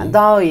 Yani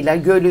dağıyla,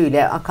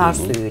 gölüyle,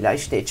 akarsuyuyla,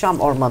 işte çam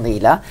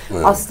ormanıyla,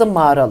 aslı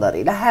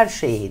mağaralarıyla, her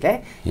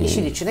şeyiyle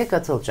işin içine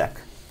katılacak.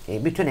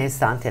 Bütün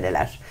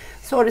enstantaneler.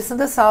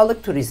 Sonrasında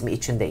sağlık turizmi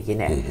içinde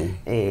yine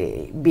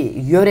bir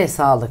yöre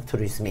sağlık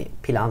turizmi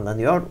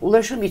planlanıyor.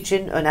 Ulaşım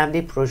için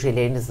önemli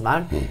projeleriniz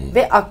var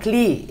ve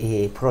akli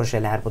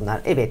projeler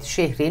bunlar. Evet,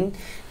 şehrin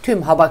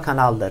tüm hava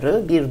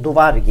kanalları bir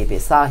duvar gibi,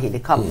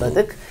 sahili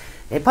kapladık.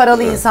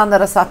 Paralı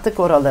insanlara sattık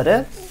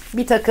oraları.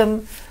 Bir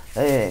takım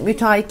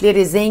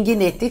müteahhitleri zengin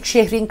ettik.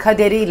 Şehrin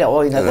kaderiyle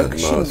oynadık. Evet,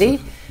 şimdi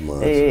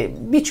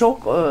birçok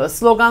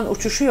slogan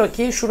uçuşuyor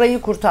ki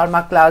şurayı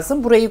kurtarmak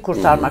lazım, burayı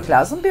kurtarmak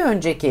lazım. Bir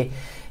önceki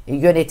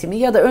yönetimi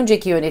ya da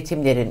önceki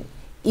yönetimlerin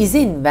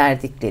izin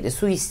verdikleri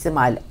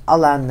suistimal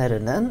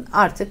alanlarının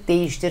artık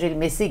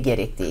değiştirilmesi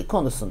gerektiği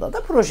konusunda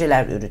da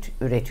projeler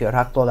üretiyor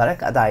haklı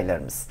olarak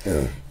adaylarımız.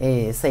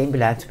 Evet. Sayın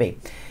Bülent Bey.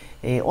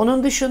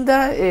 Onun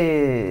dışında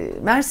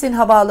Mersin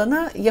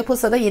Havaalanı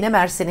yapılsa da yine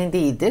Mersin'in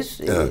değildir.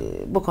 Evet.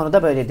 Bu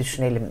konuda böyle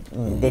düşünelim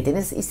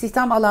dediniz.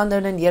 İstihdam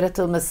alanlarının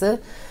yaratılması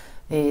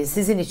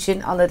sizin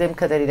için anladığım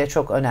kadarıyla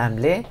çok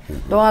önemli.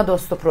 Doğa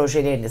dostu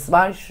projeleriniz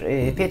var.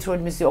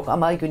 Petrolümüz yok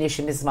ama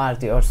güneşimiz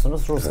var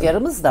diyorsunuz.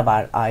 Rüzgarımız da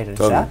var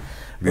ayrıca.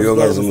 Tabii.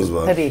 Biyogazımız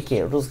var. Tabii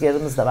ki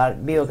rüzgarımız da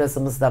var,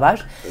 biyogazımız da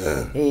var.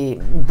 Evet.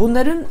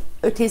 Bunların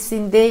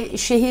ötesinde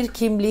şehir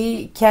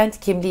kimliği, kent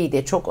kimliği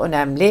de çok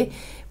önemli.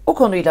 O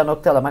konuyla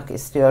noktalamak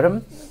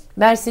istiyorum.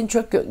 Mersin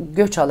çok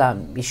göç alan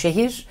bir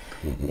şehir.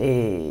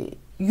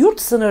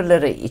 Yurt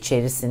sınırları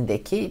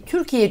içerisindeki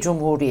Türkiye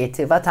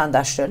Cumhuriyeti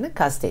vatandaşlarını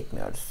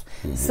kastetmiyoruz.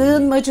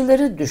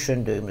 Sığınmacıları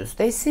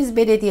düşündüğümüzde siz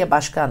belediye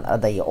başkan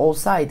adayı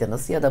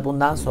olsaydınız ya da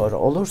bundan sonra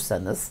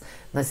olursanız,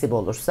 nasip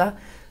olursa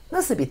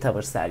nasıl bir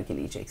tavır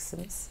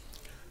sergileyeceksiniz?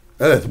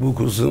 Evet, bu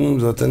kursunun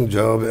zaten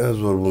cevabı en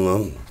zor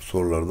bulunan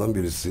sorulardan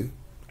birisi.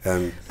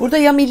 Yani, burada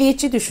ya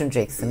milliyetçi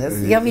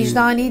düşüneceksiniz, ya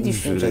vicdani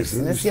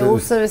düşüneceksiniz, işte, ya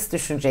uluslararası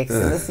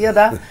düşüneceksiniz, ya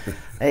da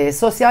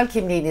sosyal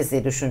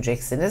kimliğinizi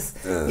düşüneceksiniz,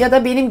 ya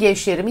da benim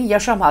gençlerimin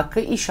yaşam hakkı,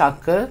 iş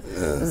hakkı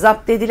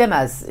zapt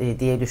edilemez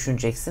diye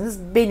düşüneceksiniz.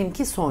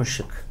 Benimki son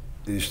şık.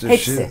 İşte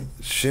hepsi.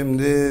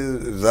 Şimdi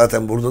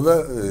zaten burada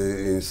da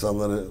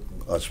insanları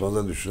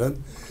açmaza düşüren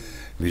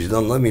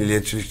vicdanla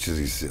milliyetçilik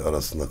çizgisi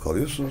arasında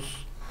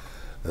kalıyorsunuz.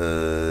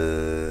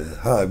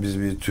 Biz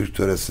bir Türk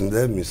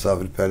töresinde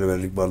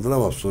misafirperverlik vardır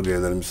ama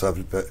Suriyelilerin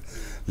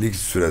misafirperverlik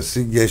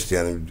süresi geçti.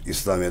 Yani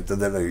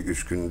İslamiyet'te derler ki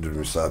 3 gündür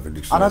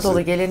misafirlik süresi.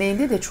 Anadolu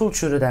geleneğinde de çul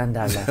çürüden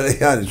derler.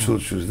 Yani çul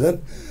çürüden.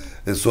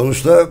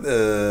 Sonuçta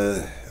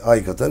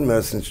hakikaten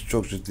Mersin için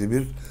çok ciddi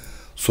bir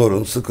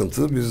sorun,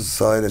 sıkıntı. Biz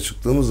sahile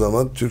çıktığımız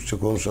zaman, Türkçe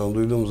konuşanı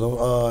duyduğumuz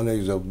zaman ne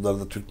güzel bunlar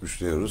da Türkmüş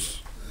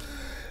diyoruz.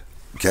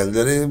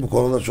 Kendileri bu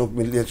konuda çok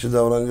milliyetçi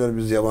davranıyor,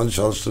 biz yabancı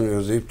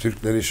çalıştırmıyoruz deyip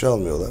Türkleri işe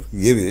almıyorlar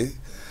gibi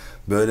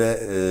böyle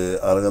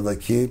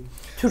aradaki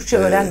Türkçe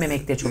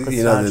öğrenmemekte çok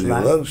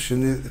ısrarcılar.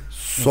 Şimdi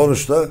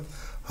sonuçta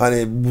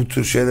hani bu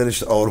tür şeyler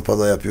işte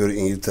Avrupa'da yapıyor,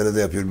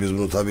 İngiltere'de yapıyor. Biz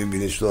bunu tabii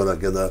bilinçli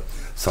olarak ya da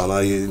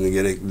sanayinin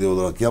gerekliliği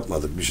olarak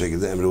yapmadık. Bir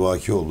şekilde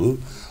emrivaki oldu.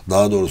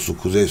 Daha doğrusu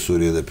Kuzey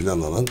Suriye'de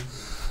planlanan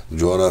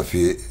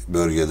coğrafi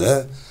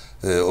bölgede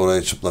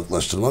orayı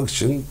çıplaklaştırmak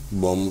için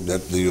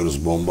hep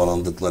diyoruz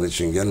bombalandıkları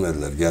için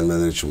gelmediler.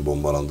 Gelmeleri için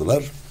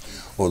bombalandılar.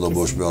 Orada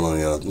kesinlikle boş bir alan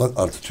yaratmak,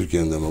 artık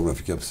Türkiye'nin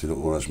demografik yapısıyla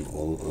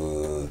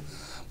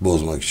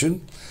bozmak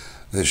için.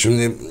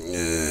 Şimdi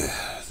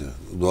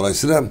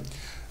dolayısıyla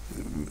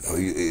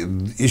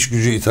iş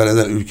gücü ithal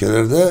eden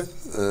ülkelerde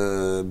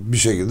bir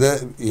şekilde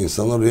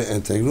insanlar oraya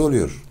entegre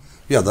oluyor.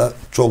 Ya da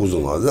çok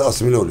uzun vadede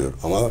asimile oluyor.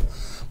 Ama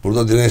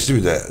burada dirençli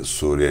bir de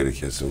Suriyeli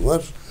kesim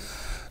var.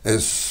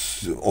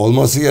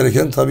 Olması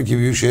gereken tabii ki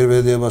Büyükşehir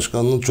Belediye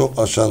Başkanlığı'nın çok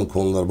aşan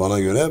konular bana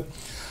göre.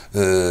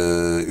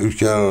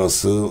 Ülkeler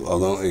arası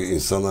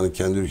insanların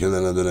kendi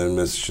ülkelerine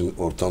dönebilmesi için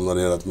ortamları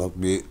yaratmak,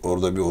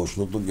 orada bir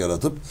hoşnutluk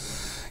yaratıp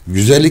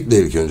güzellikle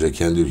ilk önce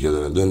kendi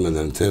ülkelerine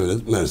dönmelerini temin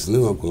edip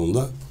Mersin'i o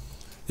konuda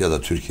ya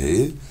da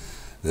Türkiye'yi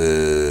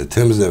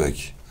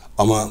temizlemek.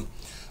 Ama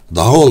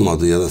daha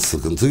olmadı ya da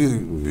sıkıntı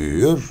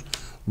büyüyor.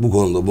 Bu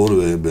konuda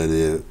Bolu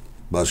Belediye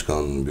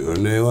Başkanı'nın bir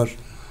örneği var.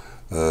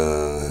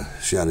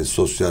 Yani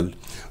sosyal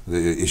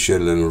iş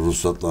yerlerinin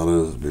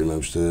ruhsatları bilmem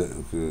işte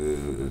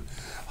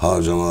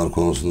harcamalar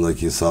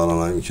konusundaki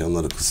sağlanan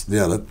imkanları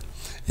kısıtlayarak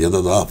ya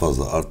da daha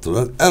fazla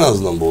arttırarak en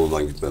azından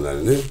Bolu'dan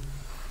gitmelerini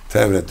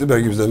temin etti.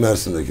 Belki biz de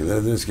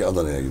Mersin'dekilere deriz ki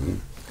Adana'ya gidin.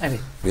 Evet.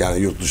 Yani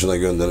yurt dışına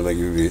gönderme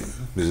gibi bir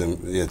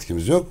bizim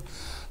yetkimiz yok.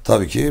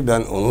 Tabii ki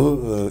ben onu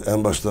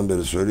en baştan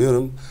beri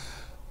söylüyorum.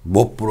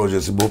 BOP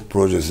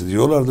projesi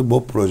diyorlardı.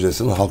 BOP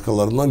projesinin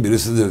halkalarından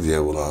birisidir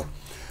diye buna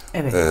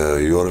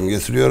yorum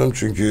getiriyorum.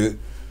 Çünkü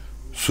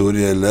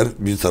Suriyeliler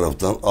bir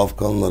taraftan,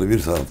 Afganlar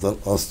bir taraftan,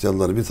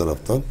 Asyalılar bir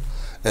taraftan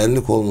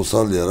elini kolunu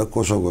sallayarak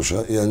koşa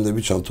koşa elinde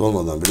bir çanta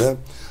olmadan bile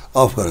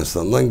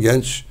Afganistan'dan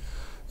genç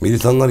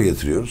militanlar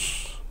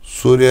getiriyoruz.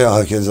 Suriye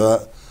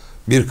hakeza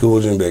bir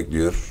kıvılcım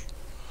bekliyor.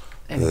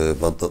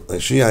 Patlatma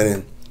işi, yani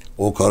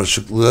o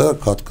karışıklığa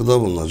katkıda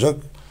bulunacak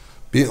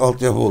bir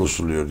altyapı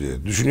oluşturuluyor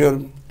diye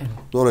düşünüyorum. Evet.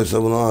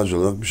 Dolayısıyla buna acil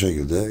olarak bir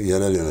şekilde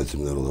yerel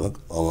yönetimler olarak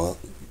ama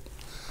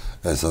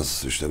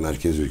esas işte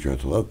merkezi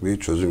hükümet olarak bir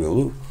çözüm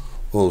yolu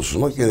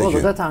oluşturmak gerekiyor.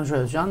 Bolu'da Tanju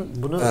Özcan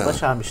bunu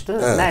başarmıştı.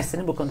 Evet.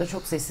 Mersin'in bu konuda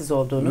çok sessiz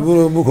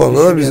olduğunu bu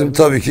konuda da bizim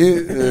tabii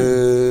ki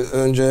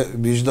önce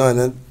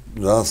vicdanen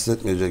rahatsız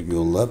etmeyecek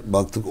yollar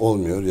baktık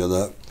olmuyor ya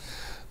da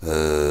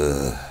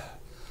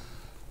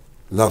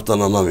laftan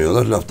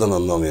anlamıyorlar. Laftan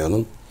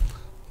anlamayanın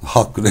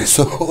hakkı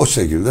neyse o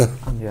şekilde.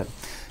 Anlıyorum.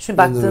 Şimdi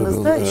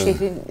baktığınızda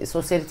şehrin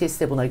sosyalitesi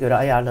de buna göre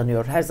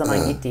ayarlanıyor. Her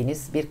zaman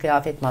gittiğiniz bir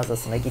kıyafet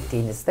mağazasına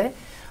gittiğinizde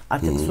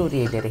artık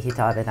Suriyelilere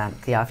hitap eden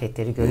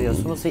kıyafetleri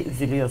görüyorsunuz ve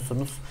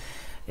üzülüyorsunuz.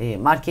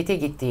 Markete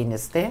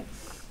gittiğinizde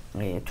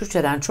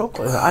Türkçeden çok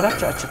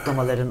Arapça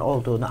açıklamaların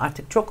olduğunu,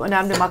 artık çok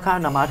önemli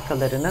makarna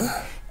markalarının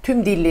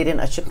tüm dillerin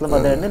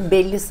açıklamalarını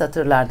belli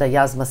satırlarda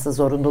yazması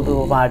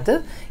zorunluluğu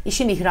vardı.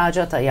 İşin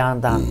ihracat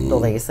ayağından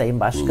dolayı Sayın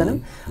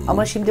Başkanım.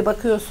 Ama şimdi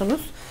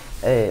bakıyorsunuz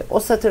o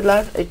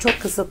satırlar çok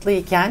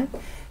kısıtlıyken,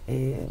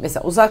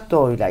 mesela Uzak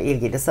Doğu'yla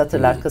ilgili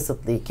satırlar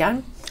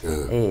kısıtlıyken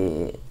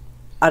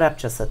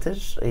Arapça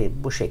satır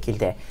bu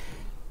şekilde.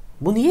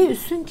 Bu niye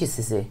üssün ki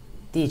sizi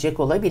diyecek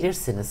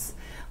olabilirsiniz.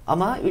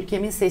 Ama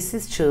ülkemin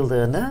sessiz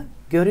çığlığını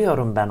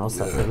görüyorum ben o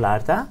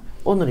satırlarda.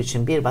 Onun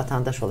için bir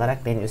vatandaş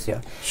olarak beni üzüyor.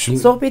 Şimdi,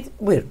 sohbet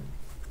buyurun.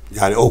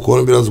 Yani o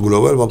konu biraz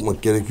global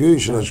bakmak gerekiyor.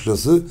 İşin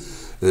açıkçası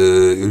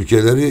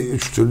ülkeleri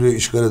 3 türlü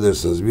işgal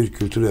edersiniz. 1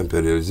 kültür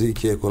emperyalizmi,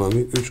 2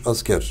 ekonomi, 3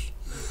 asker.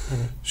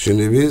 Evet.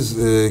 Şimdi biz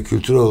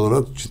kültürel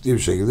olarak ciddi bir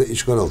şekilde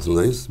işgal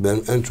altındayız.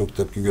 Ben en çok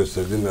tepki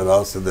gösterdiğim ve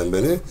rahatsız eden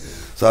beni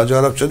sadece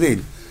Arapça değil.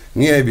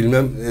 Niye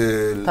bilmem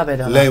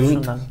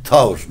Leyla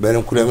Tower.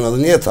 Benim kulemin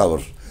adı niye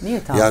Tower? Niye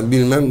Tower? Yani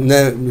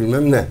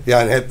bilmem ne.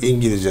 Yani hep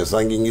İngilizce.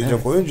 Sanki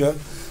İngilizce koyunca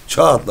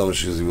çağ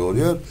atlamışız gibi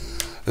oluyor.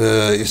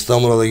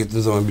 İstanbul'a da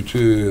gittiğiniz zaman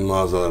bütün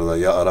mağazalarda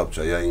ya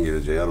Arapça, ya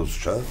İngilizce, ya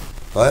Rusça.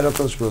 Hayır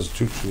arkadaş, burası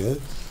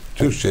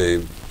Türkçe'ye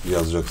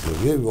yazacaksınız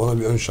diye ona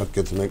bir ön şart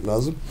getirmek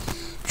lazım.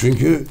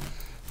 Çünkü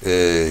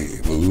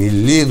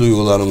milli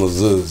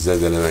duygularımızı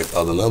zedelemek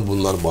adına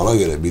bunlar bana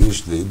göre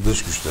bilinçli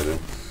dış güçlerin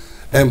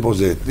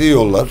empoze ettiği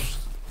yollar.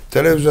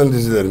 Televizyon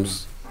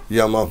dizilerimiz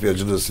ya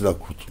mafyacılığı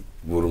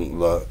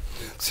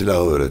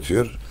silahı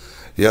öğretiyor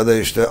ya da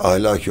işte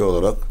ahlaki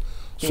olarak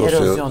ciddi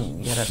erozyon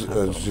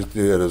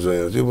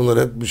yaratıyor. Bunlar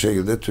hep bir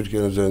şekilde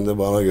Türkiye'nin üzerinde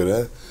bana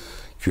göre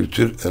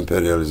kültür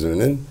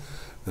emperyalizminin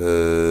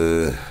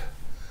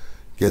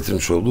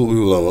getirmiş olduğu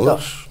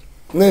uygulamalar.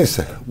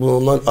 Neyse, bu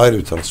onlar ayrı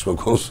bir tartışma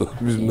konusu.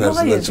 Biz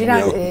Mersin'den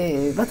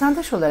çıkmayalım.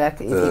 Vatandaş olarak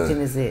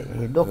fikrinizi,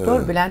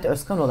 Dr Bülent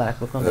Özkan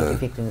olarak bu konudaki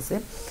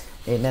fikrinizi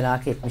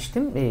merak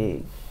etmiştim.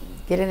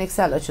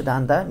 Geleneksel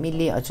açıdan da,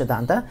 milli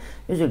açıdan da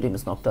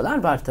üzüldüğümüz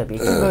noktalar var tabii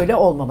ki. Böyle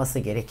olmaması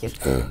gerekir.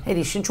 Her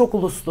işin çok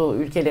uluslu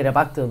ülkelere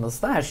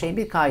baktığımızda her şeyin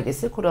bir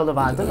kaidesi, kuralı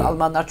vardır.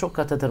 Almanlar çok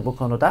katıdır bu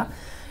konuda.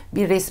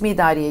 Bir resmi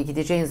daireye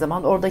gideceğin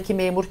zaman oradaki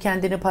memur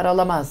kendini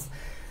paralamaz.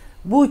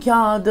 Bu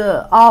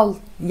kağıdı al,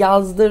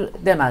 yazdır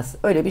demez.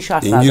 Öyle bir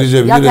şart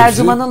vardır.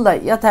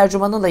 Ya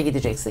tercümanınla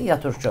gideceksin,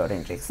 ya Türkçe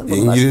öğreneceksin.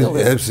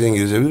 Hepsi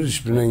İngilizce bilir,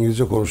 hiçbirine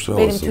İngilizce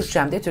konuşturamazsınız. Benim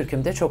Türkçem de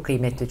Türk'üm de çok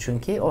kıymetli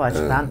çünkü o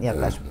açıdan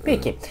yaklaşım.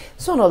 Peki,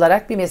 son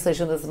olarak bir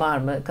mesajınız var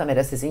mı?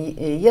 Kamera sizin.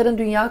 Yarın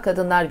Dünya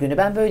Kadınlar Günü.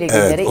 Ben böyle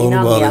günlere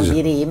inanmayan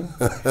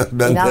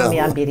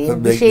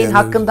biriyim. Bir şeyin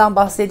hakkından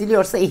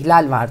bahsediliyorsa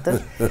ihlal vardır.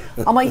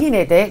 Ama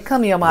yine de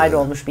kamuya mal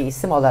olmuş bir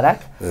isim olarak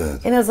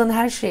en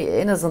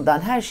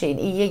azından her şeyin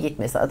iyiye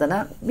gitmesi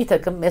adına bir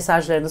takım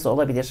mesajlarınız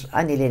olabilir.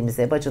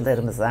 Annelerimize,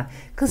 bacılarımıza,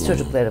 kız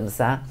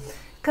çocuklarımıza,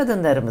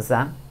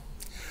 kadınlarımıza.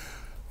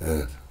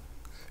 Evet.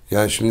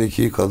 Yani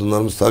şimdiki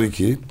kadınlarımız tabii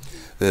ki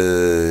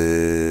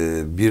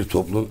bir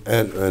toplumun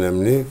en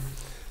önemli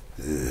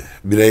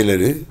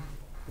bireyleri.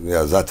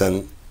 Ya zaten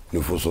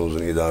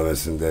nüfusumuzun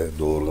idamesinde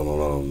doğrudan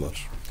olan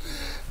onlar.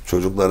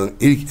 Çocukların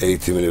ilk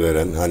eğitimini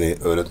veren, hani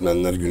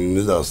öğretmenler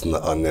gününü de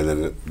aslında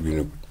annelerin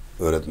günü,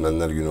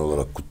 öğretmenler günü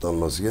olarak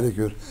kutlanması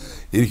gerekiyor.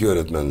 İlk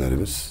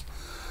öğretmenlerimiz,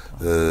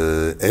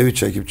 evi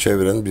çekip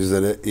çeviren,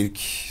 bizlere ilk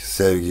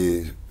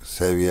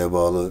sevgiye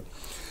bağlı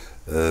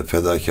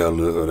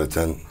fedakarlığı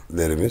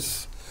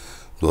öğretenlerimiz.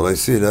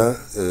 Dolayısıyla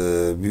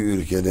bir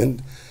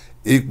ülkenin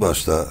ilk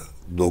başta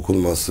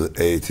dokunması,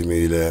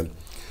 eğitimiyle,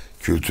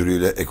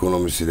 kültürüyle,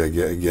 ekonomisiyle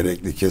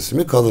gerekli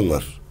kesimi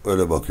kadınlar.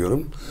 Öyle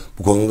bakıyorum.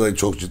 Bu konuda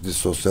çok ciddi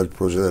sosyal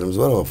projelerimiz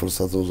var ama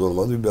fırsatımız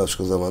olmadı. Bir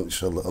başka zaman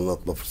inşallah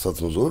anlatma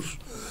fırsatımız olur.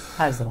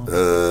 Her zaman.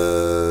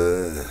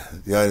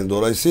 Yani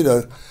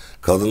dolayısıyla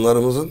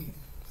kadınlarımızın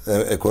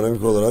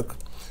ekonomik olarak,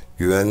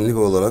 güvenlik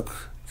olarak,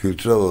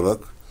 kültürel olarak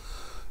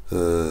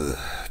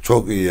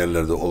çok iyi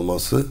yerlerde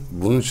olması,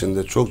 bunun için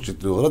de çok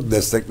ciddi olarak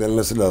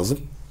desteklenmesi lazım.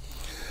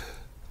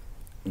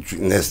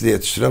 Çünkü nesli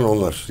yetiştiren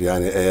onlar.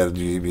 Yani eğer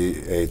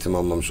bir eğitim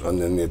almamış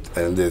annenin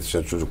elinde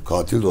yetişen çocuk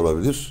katil de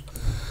olabilir,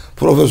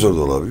 profesör de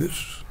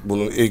olabilir.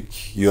 Bunun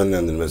ilk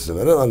yönlendirmesini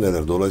veren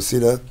anneler.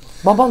 Dolayısıyla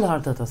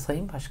babalarda da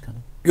Sayın Başkanım.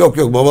 Yok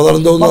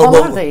babaların da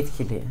babalar da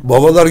etkili.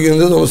 Babalar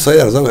gününde de onu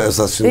sayarız ama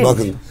esas şimdi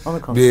bakın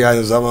bir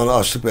yani zamanı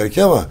açtık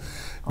belki ama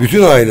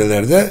bütün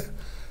ailelerde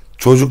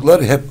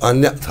çocuklar hep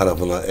anne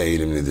tarafına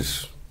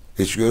eğilimlidir.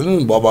 Hiç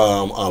gördünüz mü?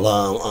 Babam,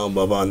 alam,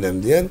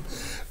 babaannem diyen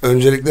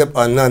öncelikle hep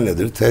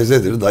anneannedir,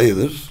 teyzedir,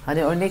 dayıdır.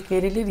 Hani örnek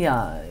verilir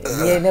ya,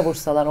 yerine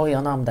vursalar o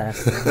yanam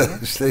dersin.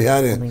 İşte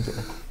yani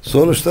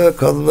sonuçta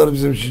kadınlar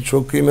bizim için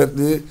çok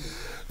kıymetli.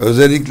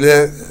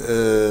 Özellikle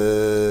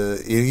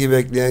ilgi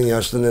bekleyen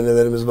yaşlı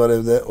nenelerimiz var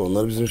evde.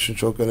 Onlar bizim için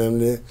çok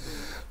önemli.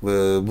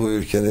 Bu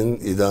ülkenin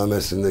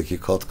idamesindeki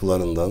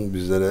katkılarından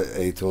bizlere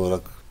eğitim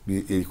olarak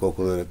bir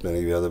ilkokul öğretmeni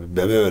gibi ya da bir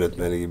bebe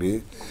öğretmeni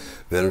gibi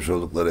vermiş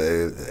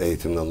oldukları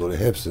eğitimden dolayı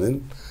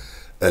hepsinin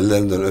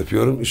ellerinden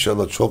öpüyorum.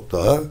 İnşallah çok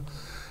daha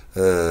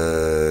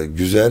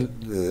güzel,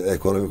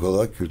 ekonomik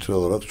olarak, kültürel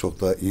olarak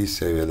çok daha iyi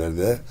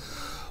seviyelerde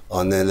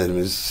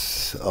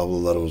annelerimiz,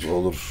 ablalarımız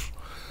olur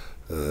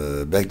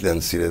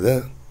beklentisiyle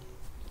de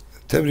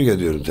tebrik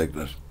ediyorum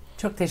tekrar.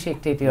 Çok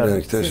teşekkür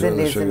ediyorum. Sizin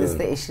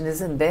nezdinizde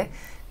eşinizin de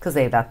kız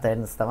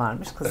evlatlarınız da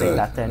varmış. Kız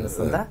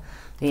evlatlarınızın da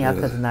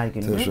Dünya Kadınlar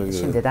Günü'nü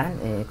şimdiden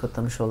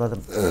kutlamış olalım.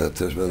 Evet,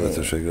 ben de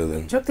teşekkür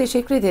ederim. Çok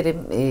teşekkür ederim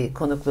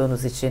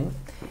konukluğunuz için.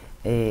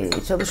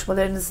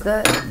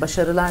 Çalışmalarınızda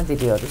başarılar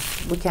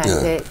diliyoruz. Bu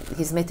kente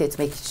hizmet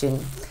etmek için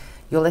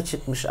yola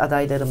çıkmış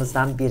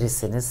adaylarımızdan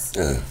birisiniz.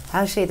 Evet.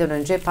 Her şeyden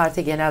önce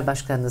parti genel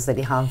başkanınız da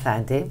bir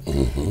hanımefendi.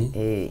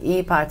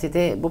 İyi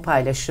Parti'de bu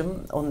paylaşım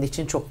onun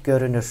için çok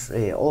görünür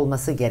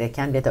olması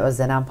gereken ve de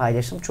özlenen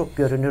paylaşım çok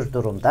görünür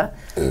durumda.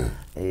 Evet.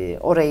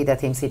 Orayı da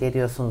temsil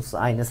ediyorsunuz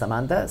aynı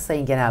zamanda.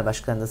 Sayın Genel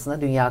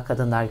Başkanınızla Dünya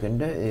Kadınlar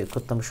Günü'nü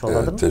kutlamış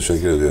olalım. Evet,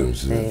 teşekkür ediyorum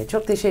size.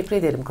 Çok teşekkür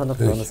ederim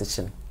konukluğunuz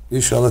için.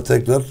 İnşallah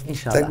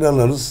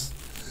tekrarlarız.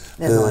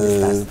 Ne zaman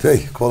istersiniz.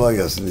 Peki, kolay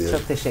gelsin diye.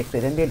 Çok teşekkür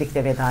ederim.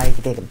 Birlikte vedaya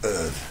gidelim.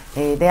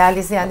 Evet. Değerli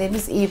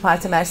izleyenlerimiz, İyi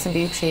Parti Mersin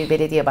Büyükşehir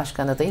Belediye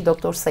Başkan adayı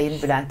Dr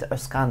Sayın Bülent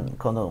Özkan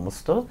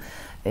konuğumuzdu.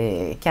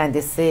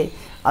 Kendisi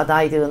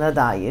adaylığına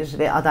dair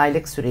ve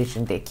adaylık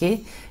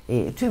sürecindeki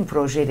tüm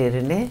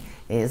projelerini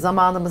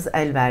zamanımız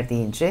el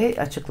verdiğince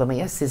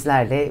açıklamaya,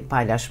 sizlerle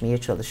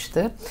paylaşmaya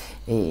çalıştı.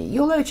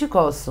 Yolu açık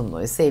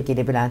olsun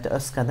sevgili Bülent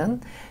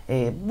Özkan'ın.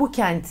 Bu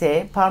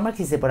kente parmak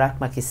izi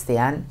bırakmak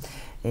isteyen,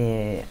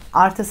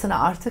 artısına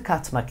artı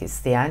katmak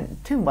isteyen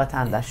tüm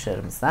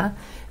vatandaşlarımıza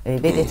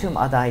ve de tüm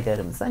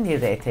adaylarımıza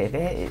Nil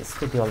RTV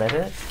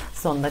stüdyoları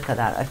sonuna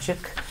kadar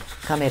açık,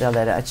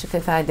 kameraları açık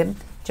efendim.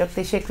 Çok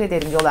teşekkür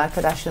ederim yol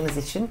arkadaşlığınız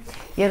için.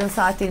 Yarın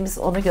saatlerimiz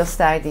onu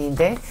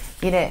gösterdiğinde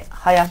yine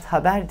hayat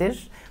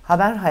haberdir,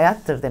 haber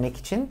hayattır demek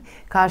için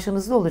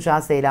karşınızda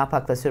olacağız Leyla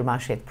Pak ile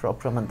Sürmanşet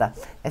programında.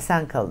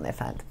 Esen kalın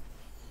efendim.